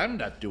inspiration? You go, I'm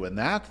not doing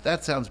that.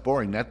 That sounds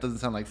boring. That doesn't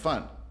sound like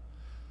fun.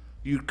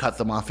 You cut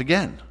them off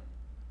again.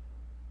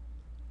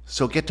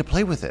 So get to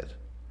play with it.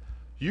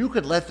 You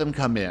could let them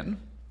come in.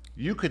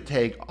 You could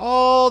take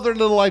all their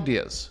little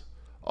ideas,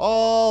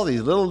 all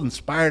these little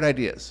inspired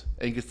ideas,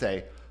 and you could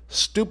say,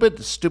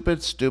 stupid,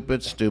 stupid,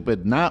 stupid,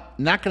 stupid, not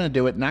going to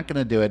do it, not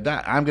going to do it,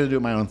 I'm going to do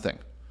my own thing.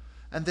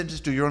 And then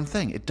just do your own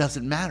thing. It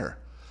doesn't matter.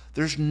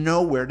 There's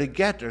nowhere to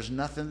get. There's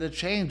nothing to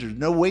change. There's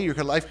no way your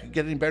life could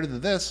get any better than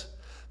this.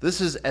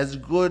 This is as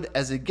good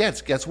as it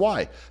gets. Guess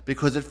why?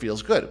 Because it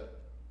feels good.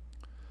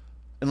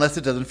 Unless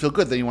it doesn't feel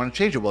good, then you want to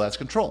change it. Well, that's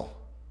control.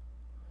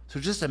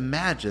 So just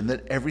imagine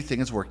that everything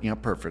is working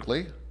out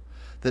perfectly,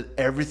 that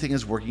everything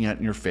is working out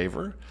in your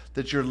favor,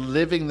 that you're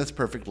living this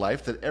perfect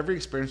life, that every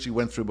experience you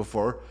went through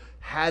before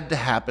had to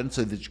happen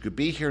so that you could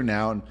be here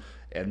now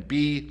and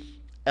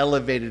be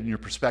elevated in your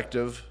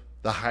perspective,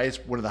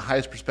 one of the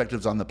highest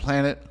perspectives on the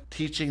planet,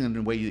 teaching in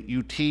the way that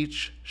you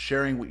teach,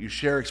 sharing what you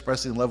share,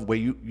 expressing love the way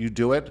you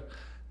do it,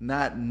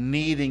 not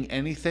needing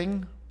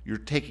anything, you're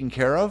taken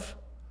care of.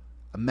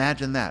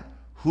 Imagine that.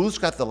 Who's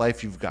got the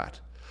life you've got?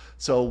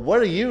 So what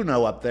do you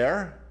know up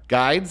there,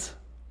 guides?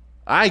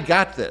 I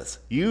got this.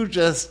 You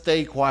just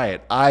stay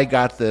quiet. I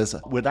got this.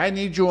 When I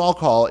need you, I'll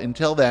call.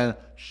 Until then,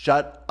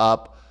 shut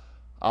up.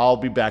 I'll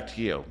be back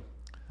to you.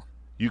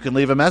 You can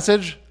leave a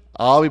message.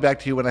 I'll be back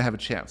to you when I have a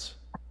chance.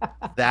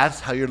 That's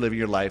how you're living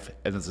your life,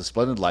 and it's a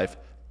splendid life.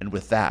 And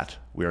with that,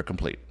 we are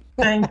complete.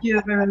 Thank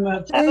you very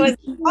much. That was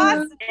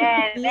awesome.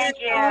 Thank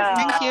you.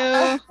 Thank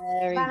you.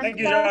 Thank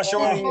you,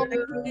 Joshua.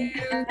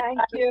 Thank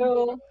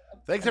you.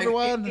 Thanks,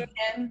 everyone.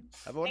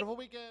 Have a wonderful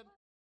weekend.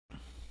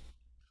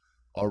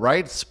 All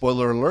right,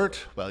 spoiler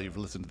alert. Well, you've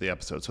listened to the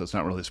episode, so it's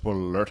not really spoiler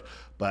alert,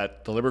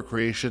 but deliberate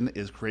creation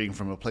is creating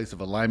from a place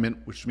of alignment,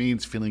 which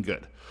means feeling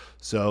good.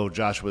 So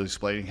Joshua was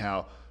explaining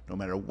how no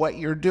matter what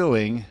you're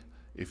doing,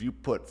 if you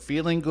put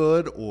feeling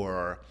good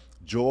or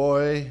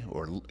joy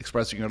or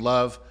expressing your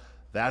love,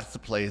 that's the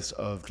place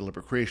of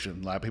deliberate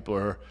creation. A lot of people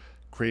are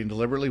creating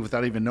deliberately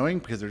without even knowing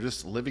because they're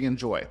just living in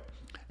joy.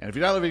 And if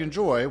you're not living in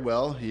joy,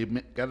 well, you've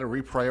got to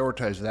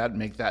reprioritize that and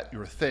make that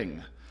your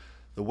thing.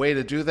 The way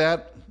to do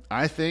that,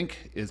 I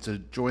think, is to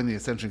join the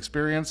Ascension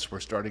Experience.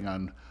 We're starting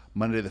on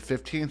Monday the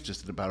 15th,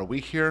 just in about a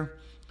week here.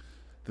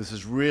 This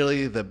is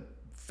really the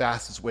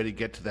fastest way to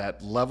get to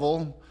that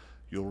level.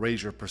 You'll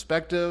raise your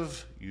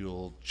perspective,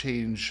 you'll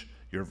change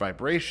your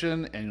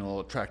vibration, and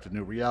you'll attract a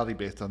new reality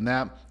based on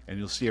that, and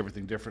you'll see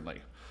everything differently.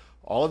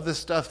 All of this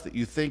stuff that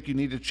you think you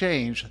need to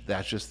change,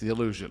 that's just the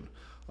illusion.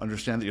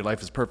 Understand that your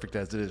life is perfect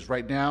as it is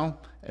right now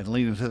and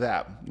lean into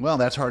that. Well,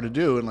 that's hard to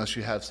do unless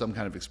you have some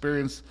kind of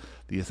experience.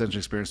 The Ascension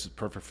Experience is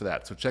perfect for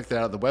that. So check that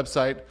out on the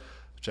website.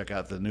 Check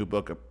out the new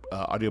book,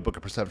 audiobook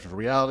of Perception of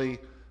Reality.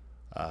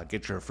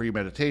 Get your free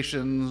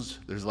meditations.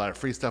 There's a lot of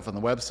free stuff on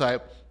the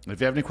website. And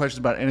if you have any questions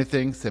about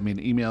anything, send me an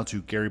email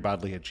to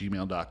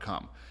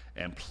garybodley@gmail.com.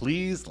 And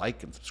please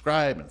like and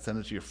subscribe and send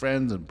it to your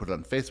friends and put it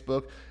on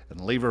Facebook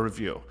and leave a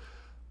review.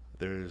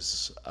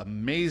 There's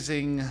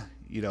amazing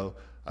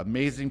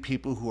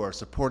people who are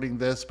supporting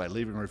this by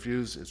leaving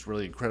reviews. It's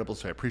really incredible,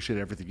 so I appreciate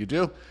everything you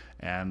do.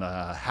 And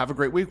have a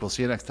great week. We'll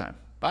see you next time.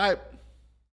 Bye.